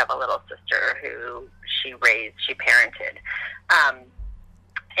 So we have a little sister who she parented.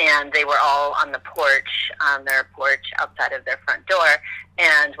 And they were all on their porch outside of their front door.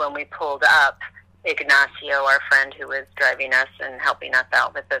 And when we pulled up, Ignacio, our friend who was driving us and helping us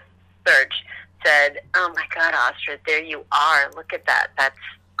out with this search, said, "Oh my God, Astrid, there you are. Look at that. That's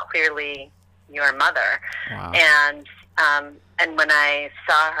clearly your mother." Wow. And when I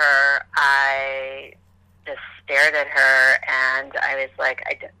saw her, I just stared at her, and I was like,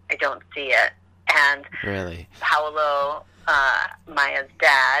 I don't see it. And really, Paolo, Maya's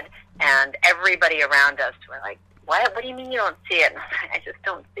dad, and everybody around us were like, what do you mean you don't see it? And I was like, I just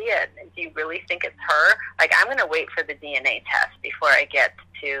don't see it. And do you really think it's her? Like, I'm going to wait for the DNA test before I get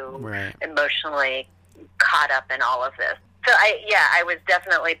to emotionally caught up in all of this. So I was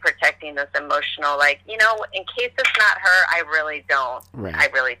definitely protecting this emotional, like, in case it's not her, I really don't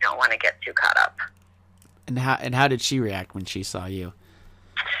want to get too caught up. And how did she react when she saw you?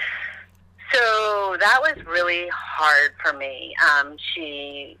 So that was really hard for me.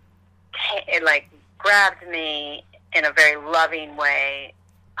 She grabbed me in a very loving way,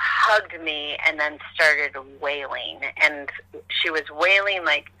 hugged me, and then started wailing. And she was wailing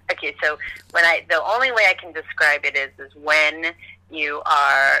like, okay, so the only way I can describe it is when you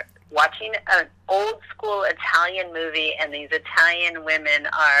are watching an old school Italian movie and these Italian women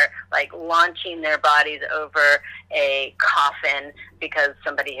are like launching their bodies over a coffin because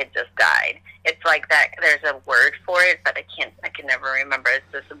somebody had just died. It's like that. There's a word for it, but I can never remember.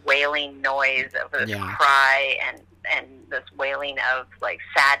 It's this wailing noise of this cry and this wailing of like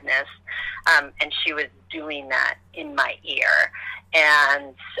sadness. And she was doing that in my ear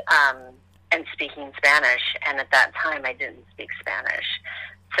and speaking Spanish. And at that time I didn't speak Spanish.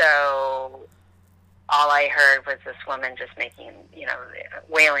 So all I heard was this woman just making,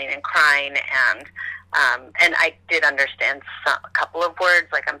 wailing and crying, and I did understand a couple of words,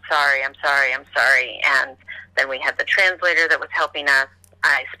 like, I'm sorry, and then we had the translator that was helping us.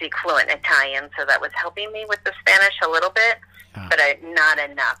 I speak fluent Italian, so that was helping me with the Spanish a little bit, but not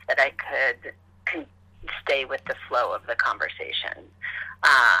enough that I could stay with the flow of the conversation.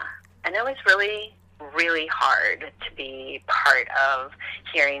 And it was really, really hard to be part of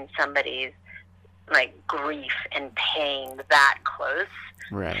hearing somebody's like grief and pain that close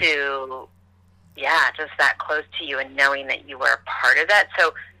to, just that close to you, and knowing that you were a part of that.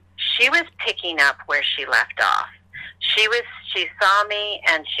 So she was picking up where she left off. She saw me,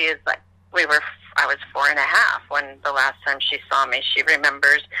 and she was like, I was 4.5 when the last time she saw me. She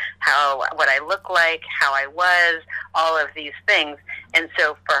remembers what I look like, how I was, all of these things. And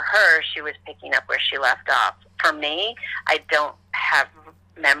so for her, she was picking up where she left off. For me, I don't have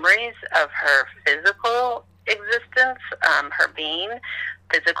memories of her physical existence, her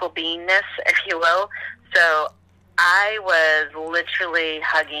physical beingness, if you will. So I was literally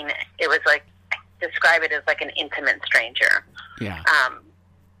hugging. It was like, describe it as like an intimate stranger. Yeah.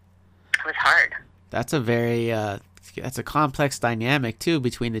 It was hard. That's a very that's a complex dynamic too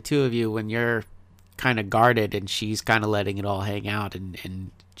between the two of you when you're kind of guarded and she's kind of letting it all hang out,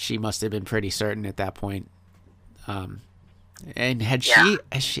 and she must have been pretty certain at that point. And had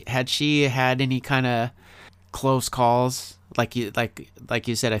she had any kind of close calls, like you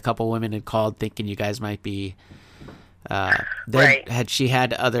said, a couple women had called thinking you guys might be right. Had she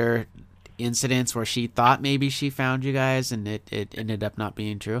had other incidents where she thought maybe she found you guys and it ended up not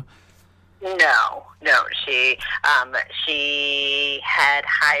being true? No. She had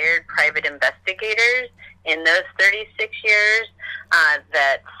hired private investigators in those 36 years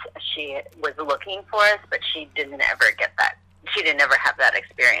that she was looking for us, but she didn't ever get that. She didn't ever have that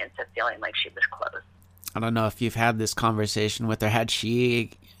experience of feeling like she was close. I don't know if you've had this conversation with her. Had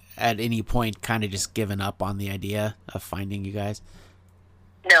she at any point kind of just given up on the idea of finding you guys?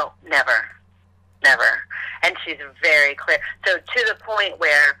 No, never. And she's very clear. So to the point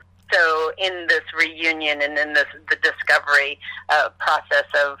where, so in this reunion and in the discovery process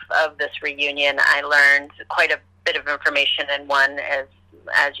of this reunion, I learned quite a bit of information. And one,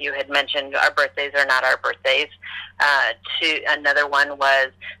 as you had mentioned, our birthdays are not our birthdays. Another one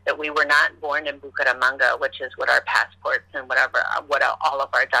was that we were not born in Bucaramanga, which is what our passports and what all of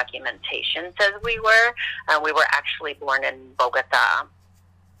our documentation says we were. We were actually born in Bogota.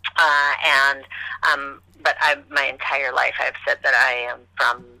 But my entire life I've said that I am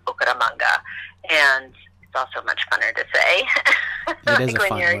from Bucaramanga, and it's also much funner to say. Like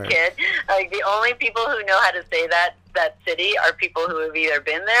when you're a kid, like the only people who know how to say that city are people who have either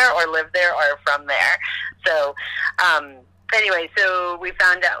been there or lived there or are from there. So anyway, so we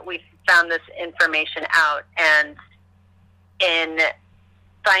found this information out, and in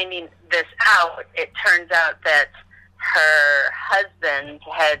finding this out, it turns out that her husband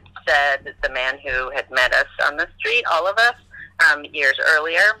had said, the man who had met us on the street, all of us, years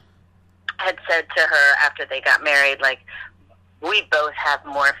earlier, had said to her after they got married, like, we both have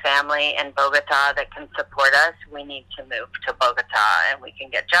more family in Bogota that can support us. We need to move to Bogota and we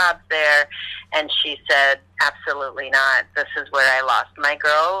can get jobs there. And she said, absolutely not. This is where I lost my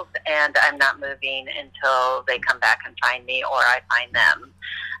girls, and I'm not moving until they come back and find me or I find them,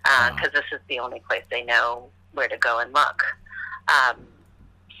 because this is the only place they know where to go and look.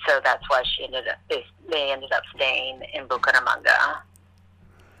 So that's why they ended up staying in Bucaramanga.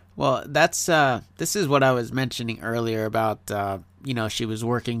 Well, that's this is what I was mentioning earlier about she was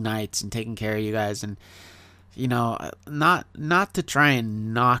working nights and taking care of you guys, and not to try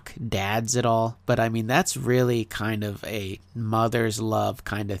and knock dads at all, but I mean that's really kind of a mother's love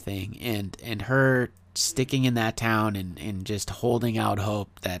kind of thing, and her sticking in that town and just holding out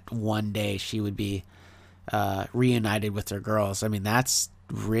hope that one day she would be reunited with her girls. I mean, that's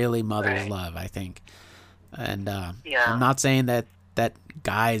really mother's love, I think. And I'm not saying that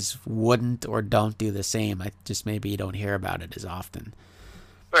guys wouldn't or don't do the same. I just maybe you don't hear about it as often.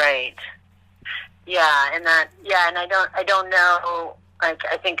 Right. Yeah, and I don't know. Like,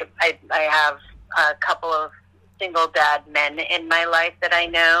 I think I have a couple of single dad men in my life that I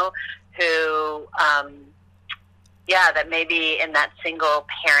know who, that maybe in that single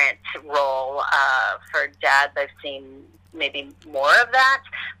parent role for dads, I've seen maybe more of that.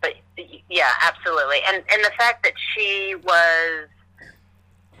 But yeah, absolutely. And the fact that she was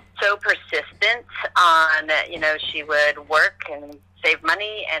so persistent on, she would work and save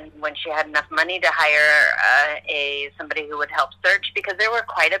money, and when she had enough money to hire somebody who would help search, because there were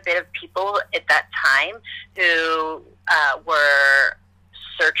quite a bit of people at that time who were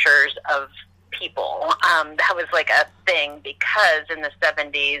searchers of people. That was like a thing, because in the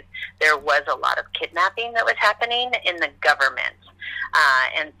 70s there was a lot of kidnapping that was happening in the government,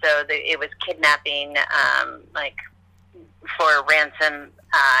 and so it was kidnapping like for ransom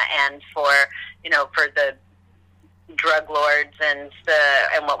and for the drug lords and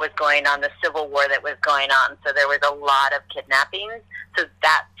what was going on, the civil war that was going on. So there was a lot of kidnappings. So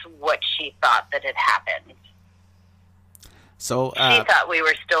that's what she thought that had happened. So she thought we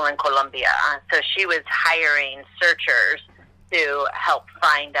were still in Colombia. So she was hiring searchers to help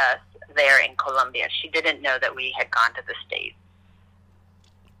find us there in Colombia. She didn't know that we had gone to the States.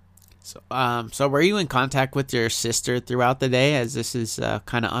 So were you in contact with your sister throughout the day as this is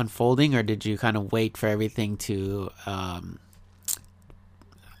kind of unfolding, or did you kind of wait for everything to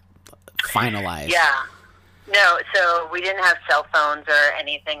finalize? Yeah. No, so we didn't have cell phones or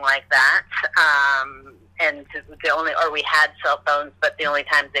anything like that. And we had cell phones, but the only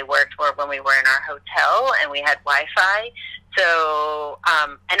times they worked were when we were in our hotel and we had Wi-Fi. So,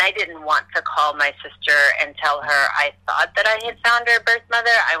 and I didn't want to call my sister and tell her I thought that I had found her birth mother.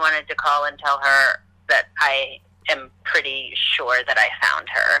 I wanted to call and tell her that I am pretty sure that I found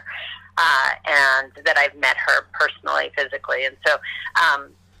her, and that I've met her personally, physically. And so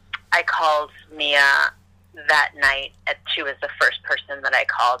I called Mia that night. She was the first person that I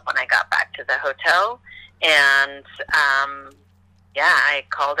called when I got back to the hotel. And, I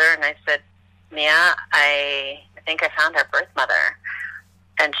called her and I said, Mia, I think I found her birth mother.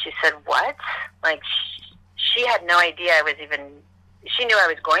 And she said, what? Like, she had no idea she knew I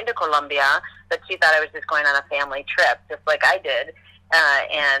was going to Colombia, but she thought I was just going on a family trip, just like I did.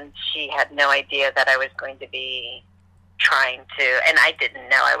 And she had no idea that I was going to be trying to, and I didn't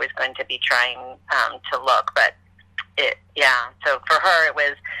know I was going to be trying to look, but so for her it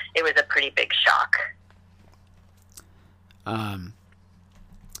was a pretty big shock.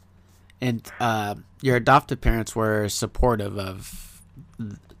 Your adoptive parents were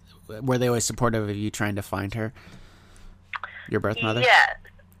they always supportive of you trying to find her, your birth mother? Yes.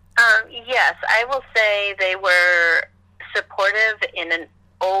 Yes, I will say they were supportive in an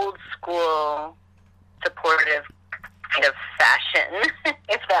old school supportive kind of fashion,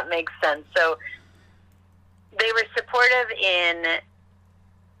 if that makes sense. So they were supportive in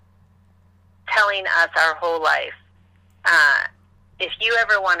telling us our whole life, if you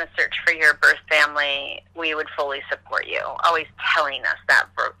ever want to search for your birth family, we would fully support you. Always telling us that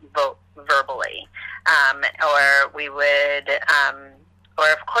verbally. Or we would, or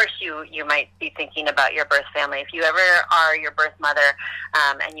of course you might be thinking about your birth family. If you ever are your birth mother,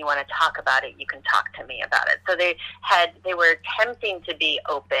 and you want to talk about it, you can talk to me about it. So they were attempting to be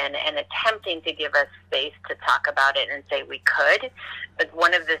open and attempting to give us space to talk about it and say we could. But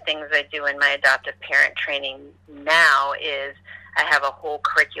one of the things I do in my adoptive parent training now is I have a whole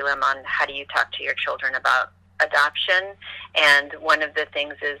curriculum on how do you talk to your children about adoption. And one of the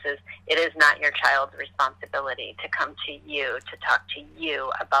things is it is not your child's responsibility to come to you, to talk to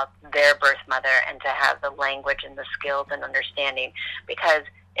you about their birth mother and to have the language and the skills and understanding. Because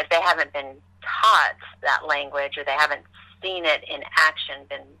if they haven't been taught that language or they haven't seen it in action,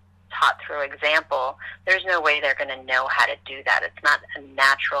 been taught through example, there's no way they're going to know how to do that. It's not a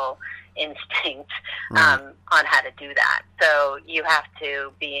natural instinct on how to do that. So you have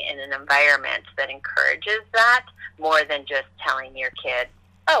to be in an environment that encourages that more than just telling your kid,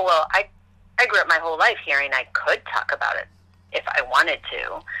 oh, well, I grew up my whole life hearing I could talk about it if I wanted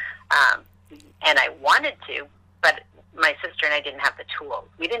to. And I wanted to, but my sister and I didn't have the tools.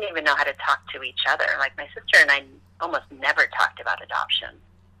 We didn't even know how to talk to each other. Like, my sister and I almost never talked about adoption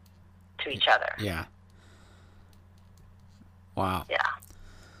to each other. Yeah. Wow. Yeah.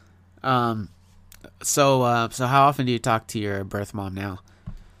 So how often do you talk to your birth mom now?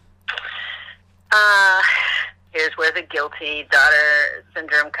 Here's where the guilty daughter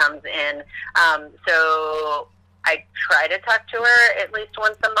syndrome comes in. So I try to talk to her at least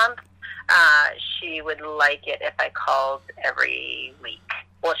once a month. She would like it if I called every week.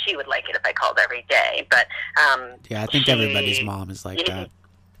 Well, she would like it if I called every day, but yeah, I think everybody's mom is like that.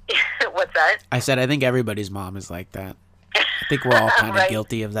 What's that? I said I think everybody's mom is like that. I think we're all kind of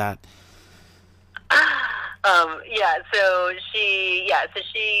guilty of that. So she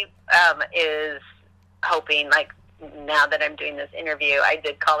is hoping, like, now that I'm doing this interview, I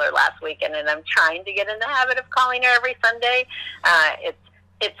did call her last weekend, and I'm trying to get in the habit of calling her every Sunday.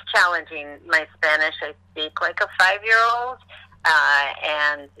 It's challenging. My Spanish, I speak like a 5-year-old,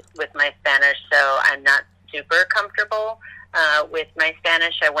 and with my Spanish, so I'm not super comfortable with my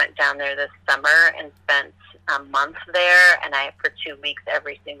Spanish. I went down there this summer and spent a month there, and for 2 weeks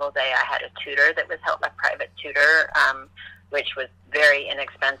every single day I had a tutor that was a private tutor, which was very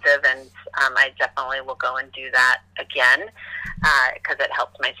inexpensive, and I definitely will go and do that again because it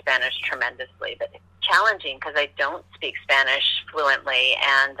helped my Spanish tremendously. But it's challenging because I don't speak Spanish fluently,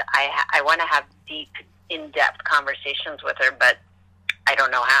 and I want to have deep, in-depth conversations with her, but I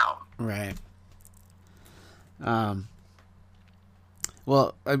don't know how. Right.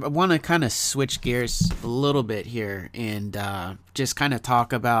 Well, I want to kind of switch gears a little bit here and just kind of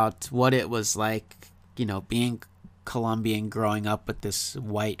talk about what it was like, being Colombian, growing up with this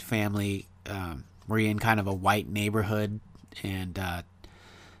white family. Were you in kind of a white neighborhood? And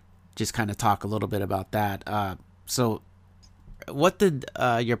just kind of talk a little bit about that. So what did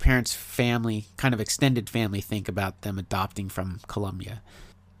your parents' family, kind of extended family, think about them adopting from Colombia?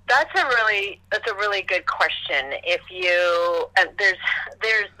 That's a really good question. If you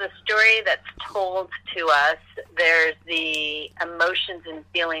there's the story that's told to us. There's the emotions and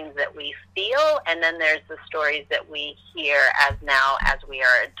feelings that we feel, and then there's the stories that we hear as we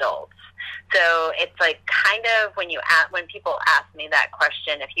are adults. So it's like kind of when people ask me that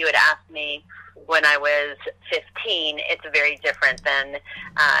question, if you had asked me when I was 15, it's very different than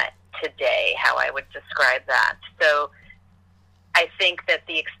today, how I would describe that. So I think that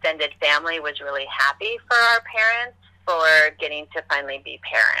the extended family was really happy for our parents for getting to finally be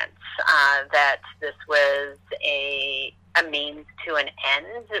parents, that this was a means to an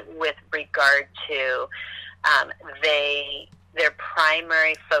end with regard to their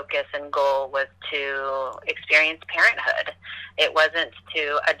primary focus and goal was to experience parenthood. It wasn't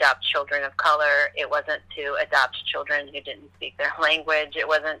to adopt children of color. It wasn't to adopt children who didn't speak their language. It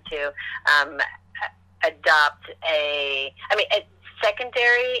wasn't to adopt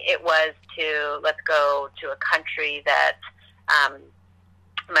secondary, it was to, let's go to a country that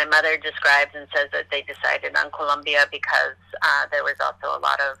my mother describes and says that they decided on Colombia because there was also a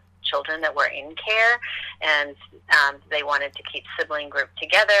lot of children that were in care, and they wanted to keep sibling group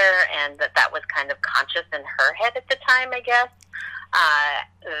together, and that was kind of conscious in her head at the time, I guess.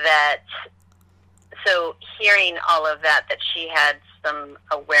 So hearing all of that she had some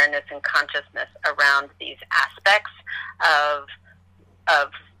awareness and consciousness around these aspects of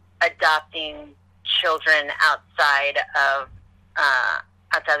adopting children outside of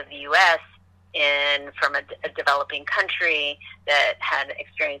the U.S. from a developing country that had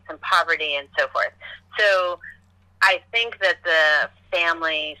experienced some poverty and so forth. So I think that the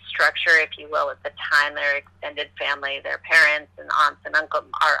family structure, if you will, at the time, their extended family, their parents and our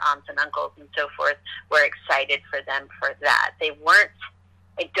aunts and uncles and so forth, were excited for them for that. They weren't,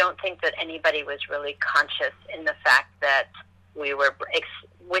 I don't think that anybody was really conscious in the fact that we were,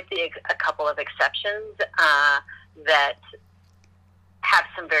 with a couple of exceptions, that have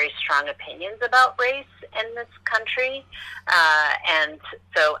some very strong opinions about race in this country, and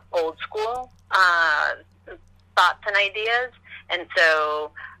so old school thoughts and ideas. And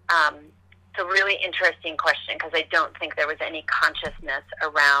so it's a really interesting question, because I don't think there was any consciousness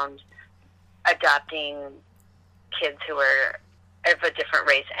around adopting kids who were of a different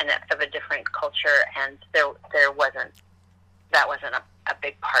race and of a different culture, and there wasn't, that wasn't a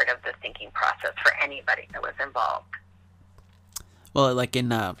big part of the thinking process for anybody that was involved. Well, like in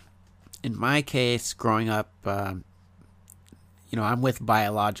my case, growing up, I'm with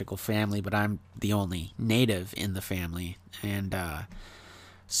biological family, but I'm the only Native in the family, and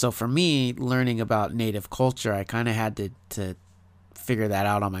so for me, learning about Native culture, I kind of had to figure that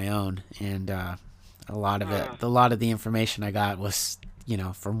out on my own, and a lot of the information I got was,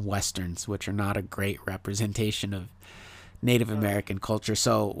 from Westerns, which are not a great representation of Native American culture.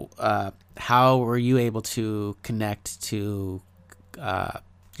 So, how were you able to connect to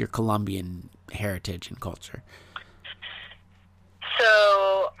your Colombian heritage and culture?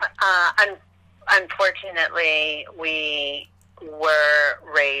 So, unfortunately, we were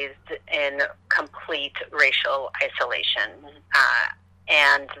raised in complete racial isolation,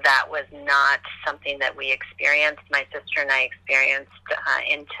 and that was not something that we experienced. My sister and I experienced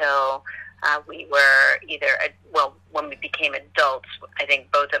until we were when we became adults. I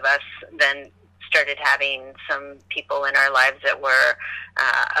think both of us then started having some people in our lives that were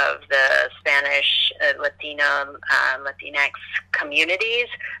of the Spanish, Latino, Latinx communities.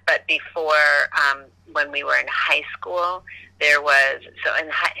 But before, when we were in high school,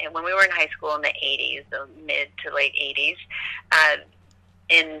 when we were in high school in the 80s, the mid to late 80s,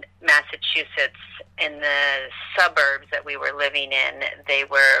 in Massachusetts, in the suburbs that we were living in, they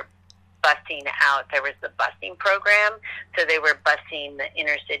were busing out. There was the busing program, so they were busing the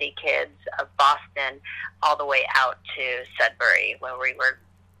inner city kids of Boston all the way out to Sudbury, where we were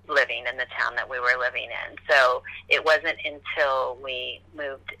living, in the town that we were living in. So it wasn't until we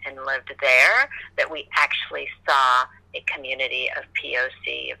moved and lived there that we actually saw a community of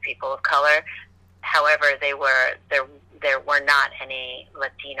POC, of people of color. However, there were not any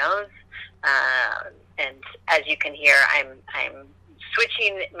Latinos, and as you can hear, I'm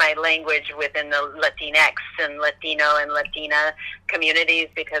switching my language within the Latinx and Latino and Latina communities,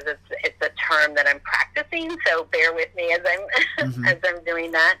 because it's a term that I'm practicing. So bear with me as I'm as I'm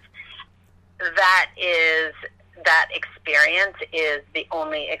doing that. That experience is the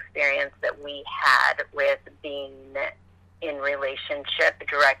only experience that we had with being in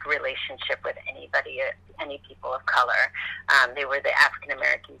direct relationship with any people of color. They were the African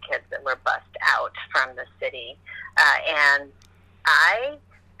American kids that were bussed out from the city, and I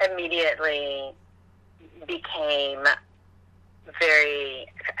immediately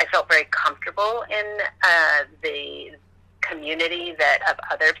I felt very comfortable in the community of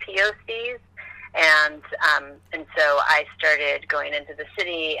other POCs, And so I started going into the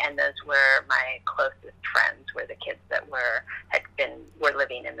city, and those were my closest friends, were the kids that were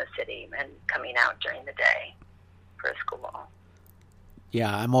living in the city and coming out during the day for school.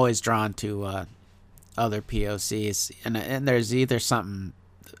 Yeah, I'm always drawn to other POCs, and there's either something,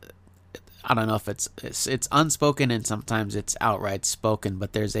 I don't know if it's unspoken and sometimes it's outright spoken,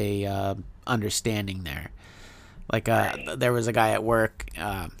 but there's a understanding there. Like there was a guy at work,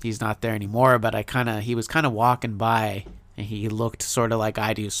 he's not there anymore, but he was kind of walking by, and he looked sort of like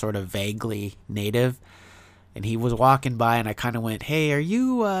I do, sort of vaguely native, and he was walking by, and I kind of went, "Hey, are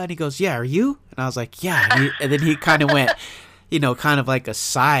you?" And he goes, "Yeah, are you?" And I was like, "Yeah," and then he kind of went, kind of like a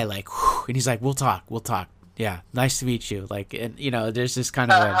sigh, like, whew, and he's like, we'll talk. Yeah, nice to meet you. Like, and there's this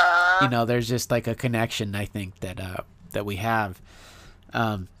kind of there's just like a connection, I think, that we have.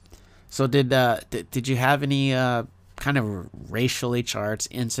 So did you have any kind of racially charged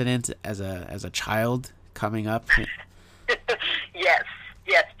incident as a child coming up? Yes.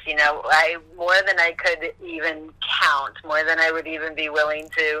 I more than I could even count, more than I would even be willing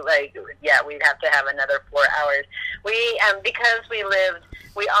to, we'd have to have another 4 hours. We because we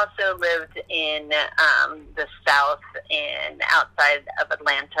also lived in the South, outside of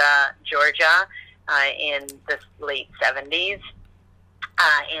Atlanta, Georgia, in the late 70s,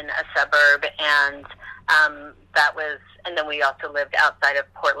 in a suburb, and and then we also lived outside of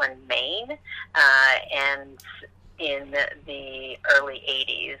Portland, Maine, and in the early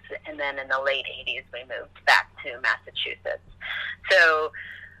 80s, and then in the late 80s we moved back to Massachusetts. So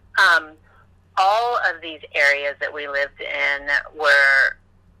all of these areas that we lived in were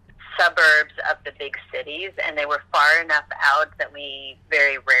suburbs of the big cities, and they were far enough out that we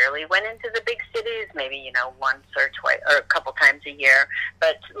very rarely went into the big cities, maybe once or twice or a couple times a year.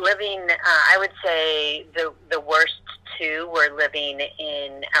 But living, I would say the worst two were living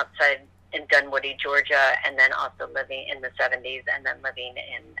outside in Dunwoody, Georgia, and then also living in the 70s, and then living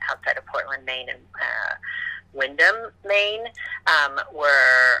outside of Portland, Maine, and Windham, Maine,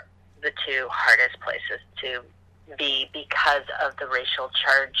 were the two hardest places to be because of the racial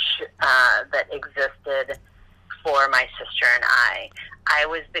charge that existed for my sister and I. I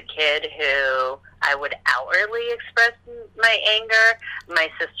was the kid who I would outwardly express my anger. My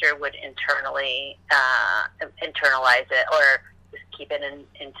sister would internally internalize it, or just keep it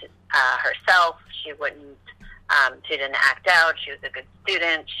into herself. She wouldn't. She didn't act out. She was a good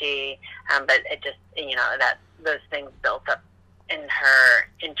student. But it just, that those things built up in her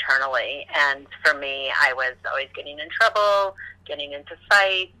internally. And for me, I was always getting in trouble, getting into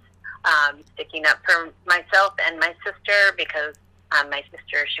fights, sticking up for myself and my sister, because my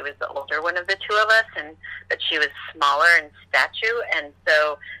sister, she was the older one of the two of us, but she was smaller in stature, and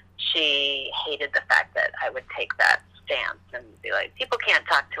so she hated the fact that I would take that stance and be like, people can't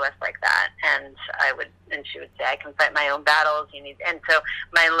talk to us like that. And she would say, I can fight my own battles. And so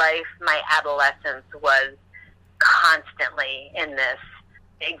my life, my adolescence was constantly in this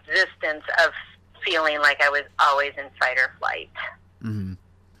existence of feeling like I was always in fight or flight. Mm-hmm.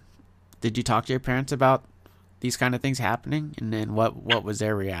 Did you talk to your parents about these kind of things happening? And then what was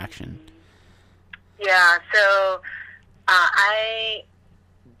their reaction? Yeah, so I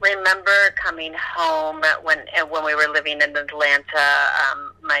remember coming home when we were living in Atlanta.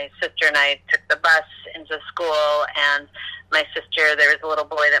 My sister and I took the bus into school, and my sister, there was a little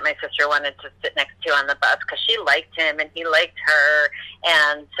boy that my sister wanted to sit next to on the bus because she liked him and he liked her,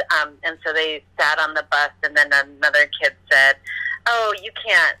 and so they sat on the bus, and then another kid said, "Oh, you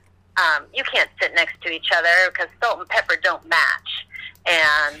can't sit next to each other because salt and pepper don't match."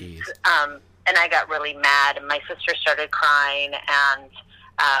 And I got really mad, and my sister started crying,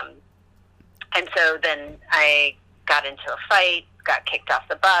 and so then I got into a fight, got kicked off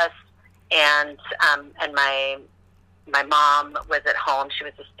the bus, and my mom was at home. She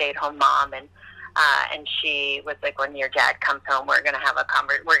was a stay-at-home mom, and she was like, "When your dad comes home, we're going to have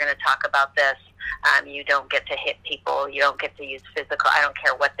we're going to talk about this. You don't get to hit people. You don't get to use physical. I don't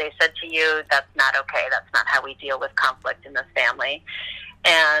care what they said to you. That's not okay. That's not how we deal with conflict in this family."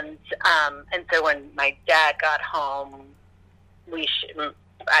 And so when my dad got home,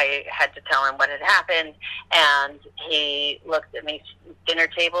 I had to tell him what had happened, and he looked at me, dinner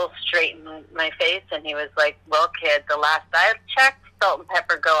table, straight in my face, and he was like, "Well, kid, the last I checked, salt and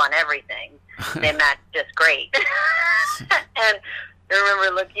pepper go on everything. They match just great." And I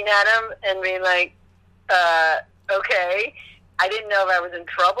remember looking at him and being like, okay. I didn't know if I was in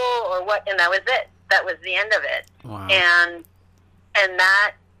trouble or what, and that was it. That was the end of it. Wow. And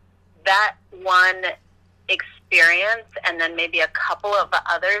that one experience, and then maybe a couple of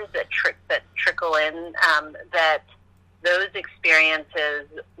others that trickle in, that those experiences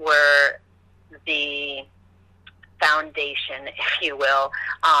were the foundation, if you will,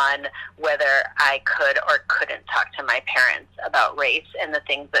 on whether I could or couldn't talk to my parents about race and the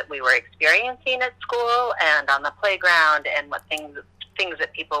things that we were experiencing at school and on the playground, and what things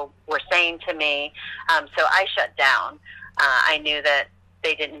that people were saying to me. So I shut down. I knew that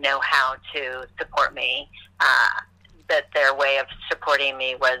they didn't know how to support me, that their way of supporting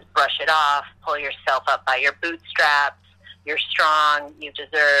me was brush it off, pull yourself up by your bootstraps, you're strong, you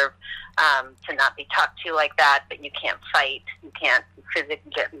deserve to not be talked to like that, but you can't fight, you can't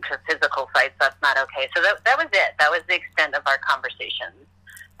get into physical fights, that's not okay. So that was it. That was the extent of our conversations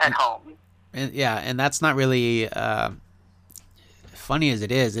at home. And that's not really, funny as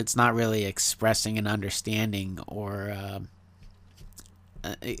it is, it's not really expressing an understanding or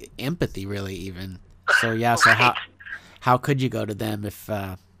empathy, really, even. So yeah, so right. how could you go to them if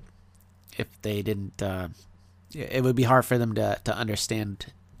they didn't? It would be hard for them to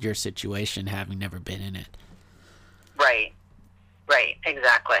understand your situation, having never been in it. Right,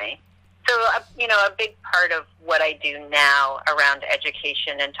 exactly. So, a big part of what I do now around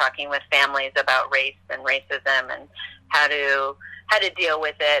education and talking with families about race and racism and how to deal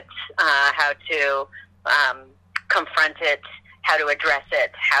with it, how to confront it, how to address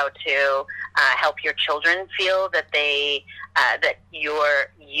it, how to help your children feel that that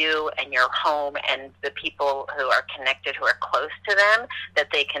you and your home and the people who are connected, who are close to them, that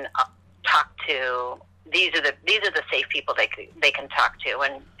they can talk to. These are the safe people they can talk to,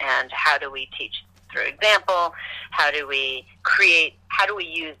 and how do we teach through example? How do we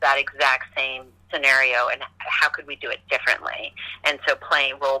use that exact same scenario, and how could we do it differently? And so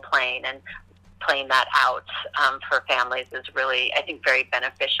role playing and playing that out for families is really, I think, very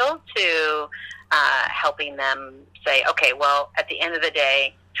beneficial to helping them say, okay, well, at the end of the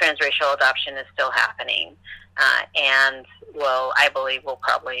day, transracial adoption is still happening, and I believe will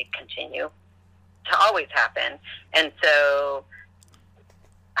probably continue to always happen. And so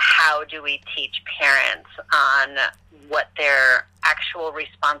how do we teach parents on what their actual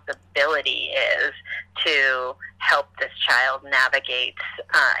responsibility is to help this child navigate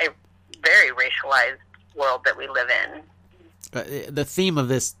a very racialized world that we live in? The theme of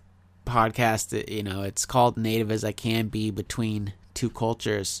this podcast, it's called Native as I Can Be, Between Two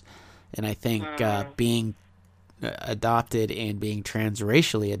Cultures. And I think being adopted and being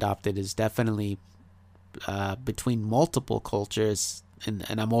transracially adopted is definitely between multiple cultures. And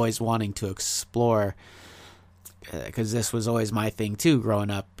I'm always wanting to explore, because this was always my thing too, growing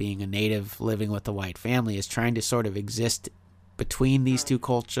up, being a Native, living with a white family, is trying to sort of exist between these two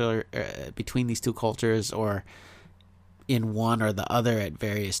cultures, or in one or the other at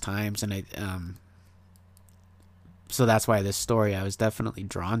various times. And so that's why this story, I was definitely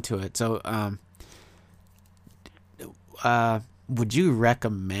drawn to it. So would you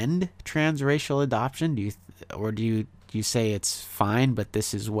recommend transracial adoption? Do you say it's fine, but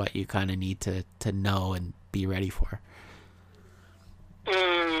this is what you kind of need to know and be ready for?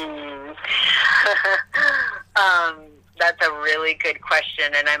 That's a really good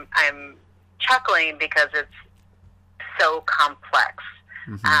question, and I'm chuckling because it's so complex.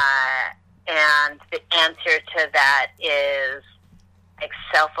 Mm-hmm. And the answer to that is like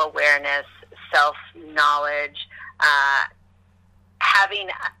self-awareness, self-knowledge, having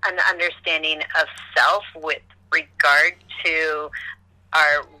an understanding of self with regard to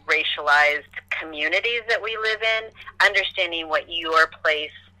our racialized communities that we live in, understanding what your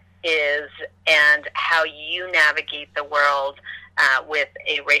place is and how you navigate the world with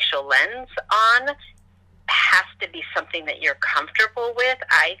a racial lens on, has to be something that you're comfortable with.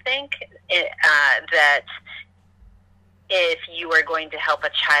 I think that if you are going to help a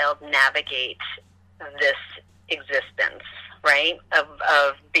child navigate this existence, right, of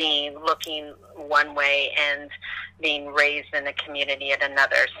looking one way and being raised in a community at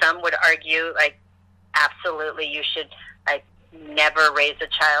another. Some would argue, like, absolutely you should, like, never raise a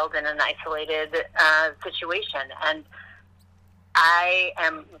child in an isolated situation. And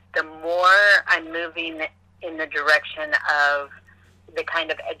the more I'm moving in the direction of the kind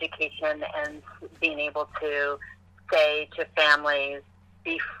of education and being able to say to families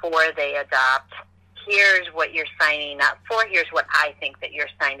before they adopt, here's what you're signing up for, here's what I think that you're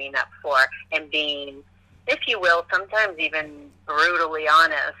signing up for, and being, if you will, sometimes even brutally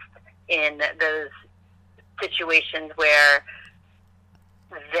honest in those situations where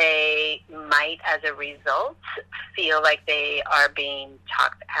they might, as a result, feel like they are being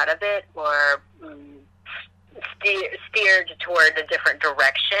talked out of it or steered toward a different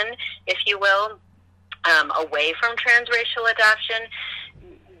direction, if you will, away from transracial adoption,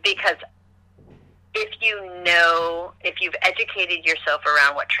 because if you've educated yourself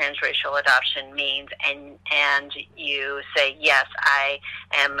around what transracial adoption means, and you say, yes, I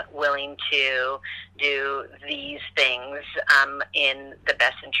am willing to do these things in the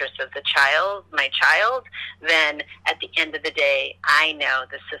best interest of my child, then at the end of the day, I know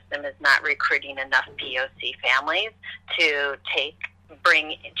the system is not recruiting enough POC families to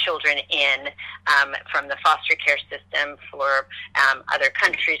bring children in from the foster care system for other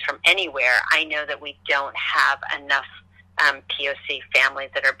countries, from anywhere. I know that we don't have enough POC families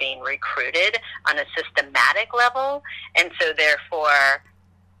that are being recruited on a systematic level, and so therefore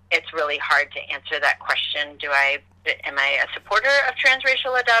it's really hard to answer that question. Am I a supporter of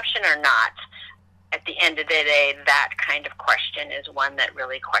transracial adoption or not? At the end of the day, that kind of question is one that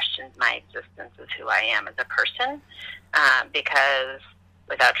really questions my existence as who I am as a person, because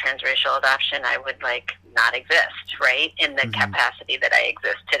without transracial adoption, I would not exist, right? In the capacity that I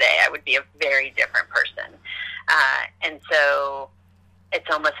exist today, I would be a very different person. And so it's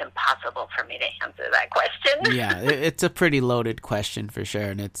almost impossible for me to answer that question. Yeah, it's a pretty loaded question for sure,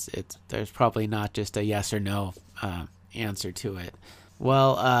 and it's there's probably not just a yes or no answer to it.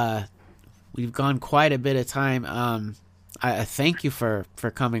 Well, we've gone quite a bit of time. I thank you for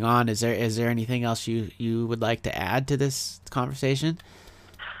coming on. Is there anything else you would like to add to this conversation?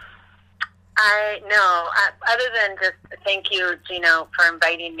 No, other than just thank you, Gino, for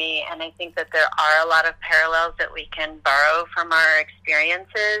inviting me. And I think that there are a lot of parallels that we can borrow from our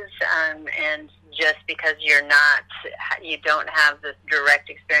experiences. And just because you don't have this direct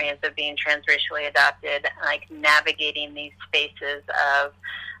experience of being transracially adopted, navigating these spaces of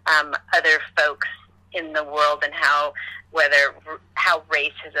other folks in the world and how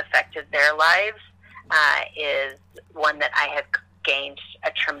race has affected their lives is one that I have gained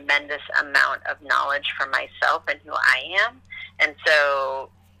a tremendous amount of knowledge for myself and who I am. And so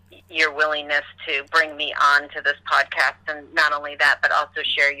your willingness to bring me on to this podcast, and not only that, but also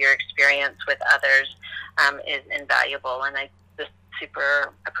share your experience with others, is invaluable. And I just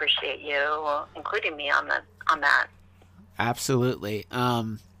super appreciate you including me on that. Absolutely.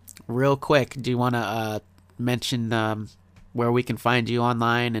 Real quick, do you want to mention where we can find you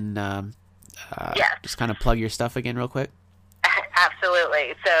online and yes. Just kind of plug your stuff again real quick?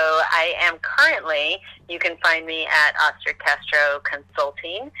 Absolutely. So I am currently, you can find me at Oster Castro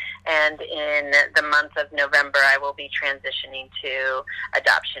Consulting, and in the month of November I will be transitioning to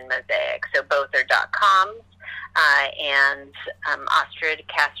Adoption Mosaic. So both are .coms, and Ostrid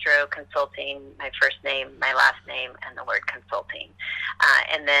Castro Consulting, my first name, my last name, and the word consulting.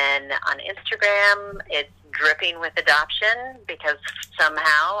 And then on Instagram, it's dripping with adoption, because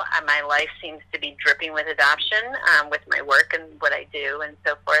somehow my life seems to be dripping with adoption with my work and what I do and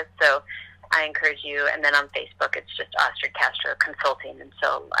so forth. So I encourage you. And then on Facebook, it's just Ostrid Castro Consulting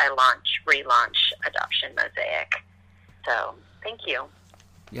until I relaunch Adoption Mosaic. So thank you.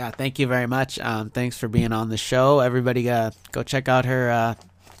 Yeah, thank you very much. Thanks for being on the show. Everybody go check out her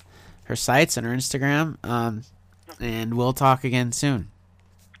sites and her Instagram, and we'll talk again soon.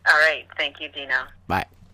 All right. Thank you, Dino. Bye.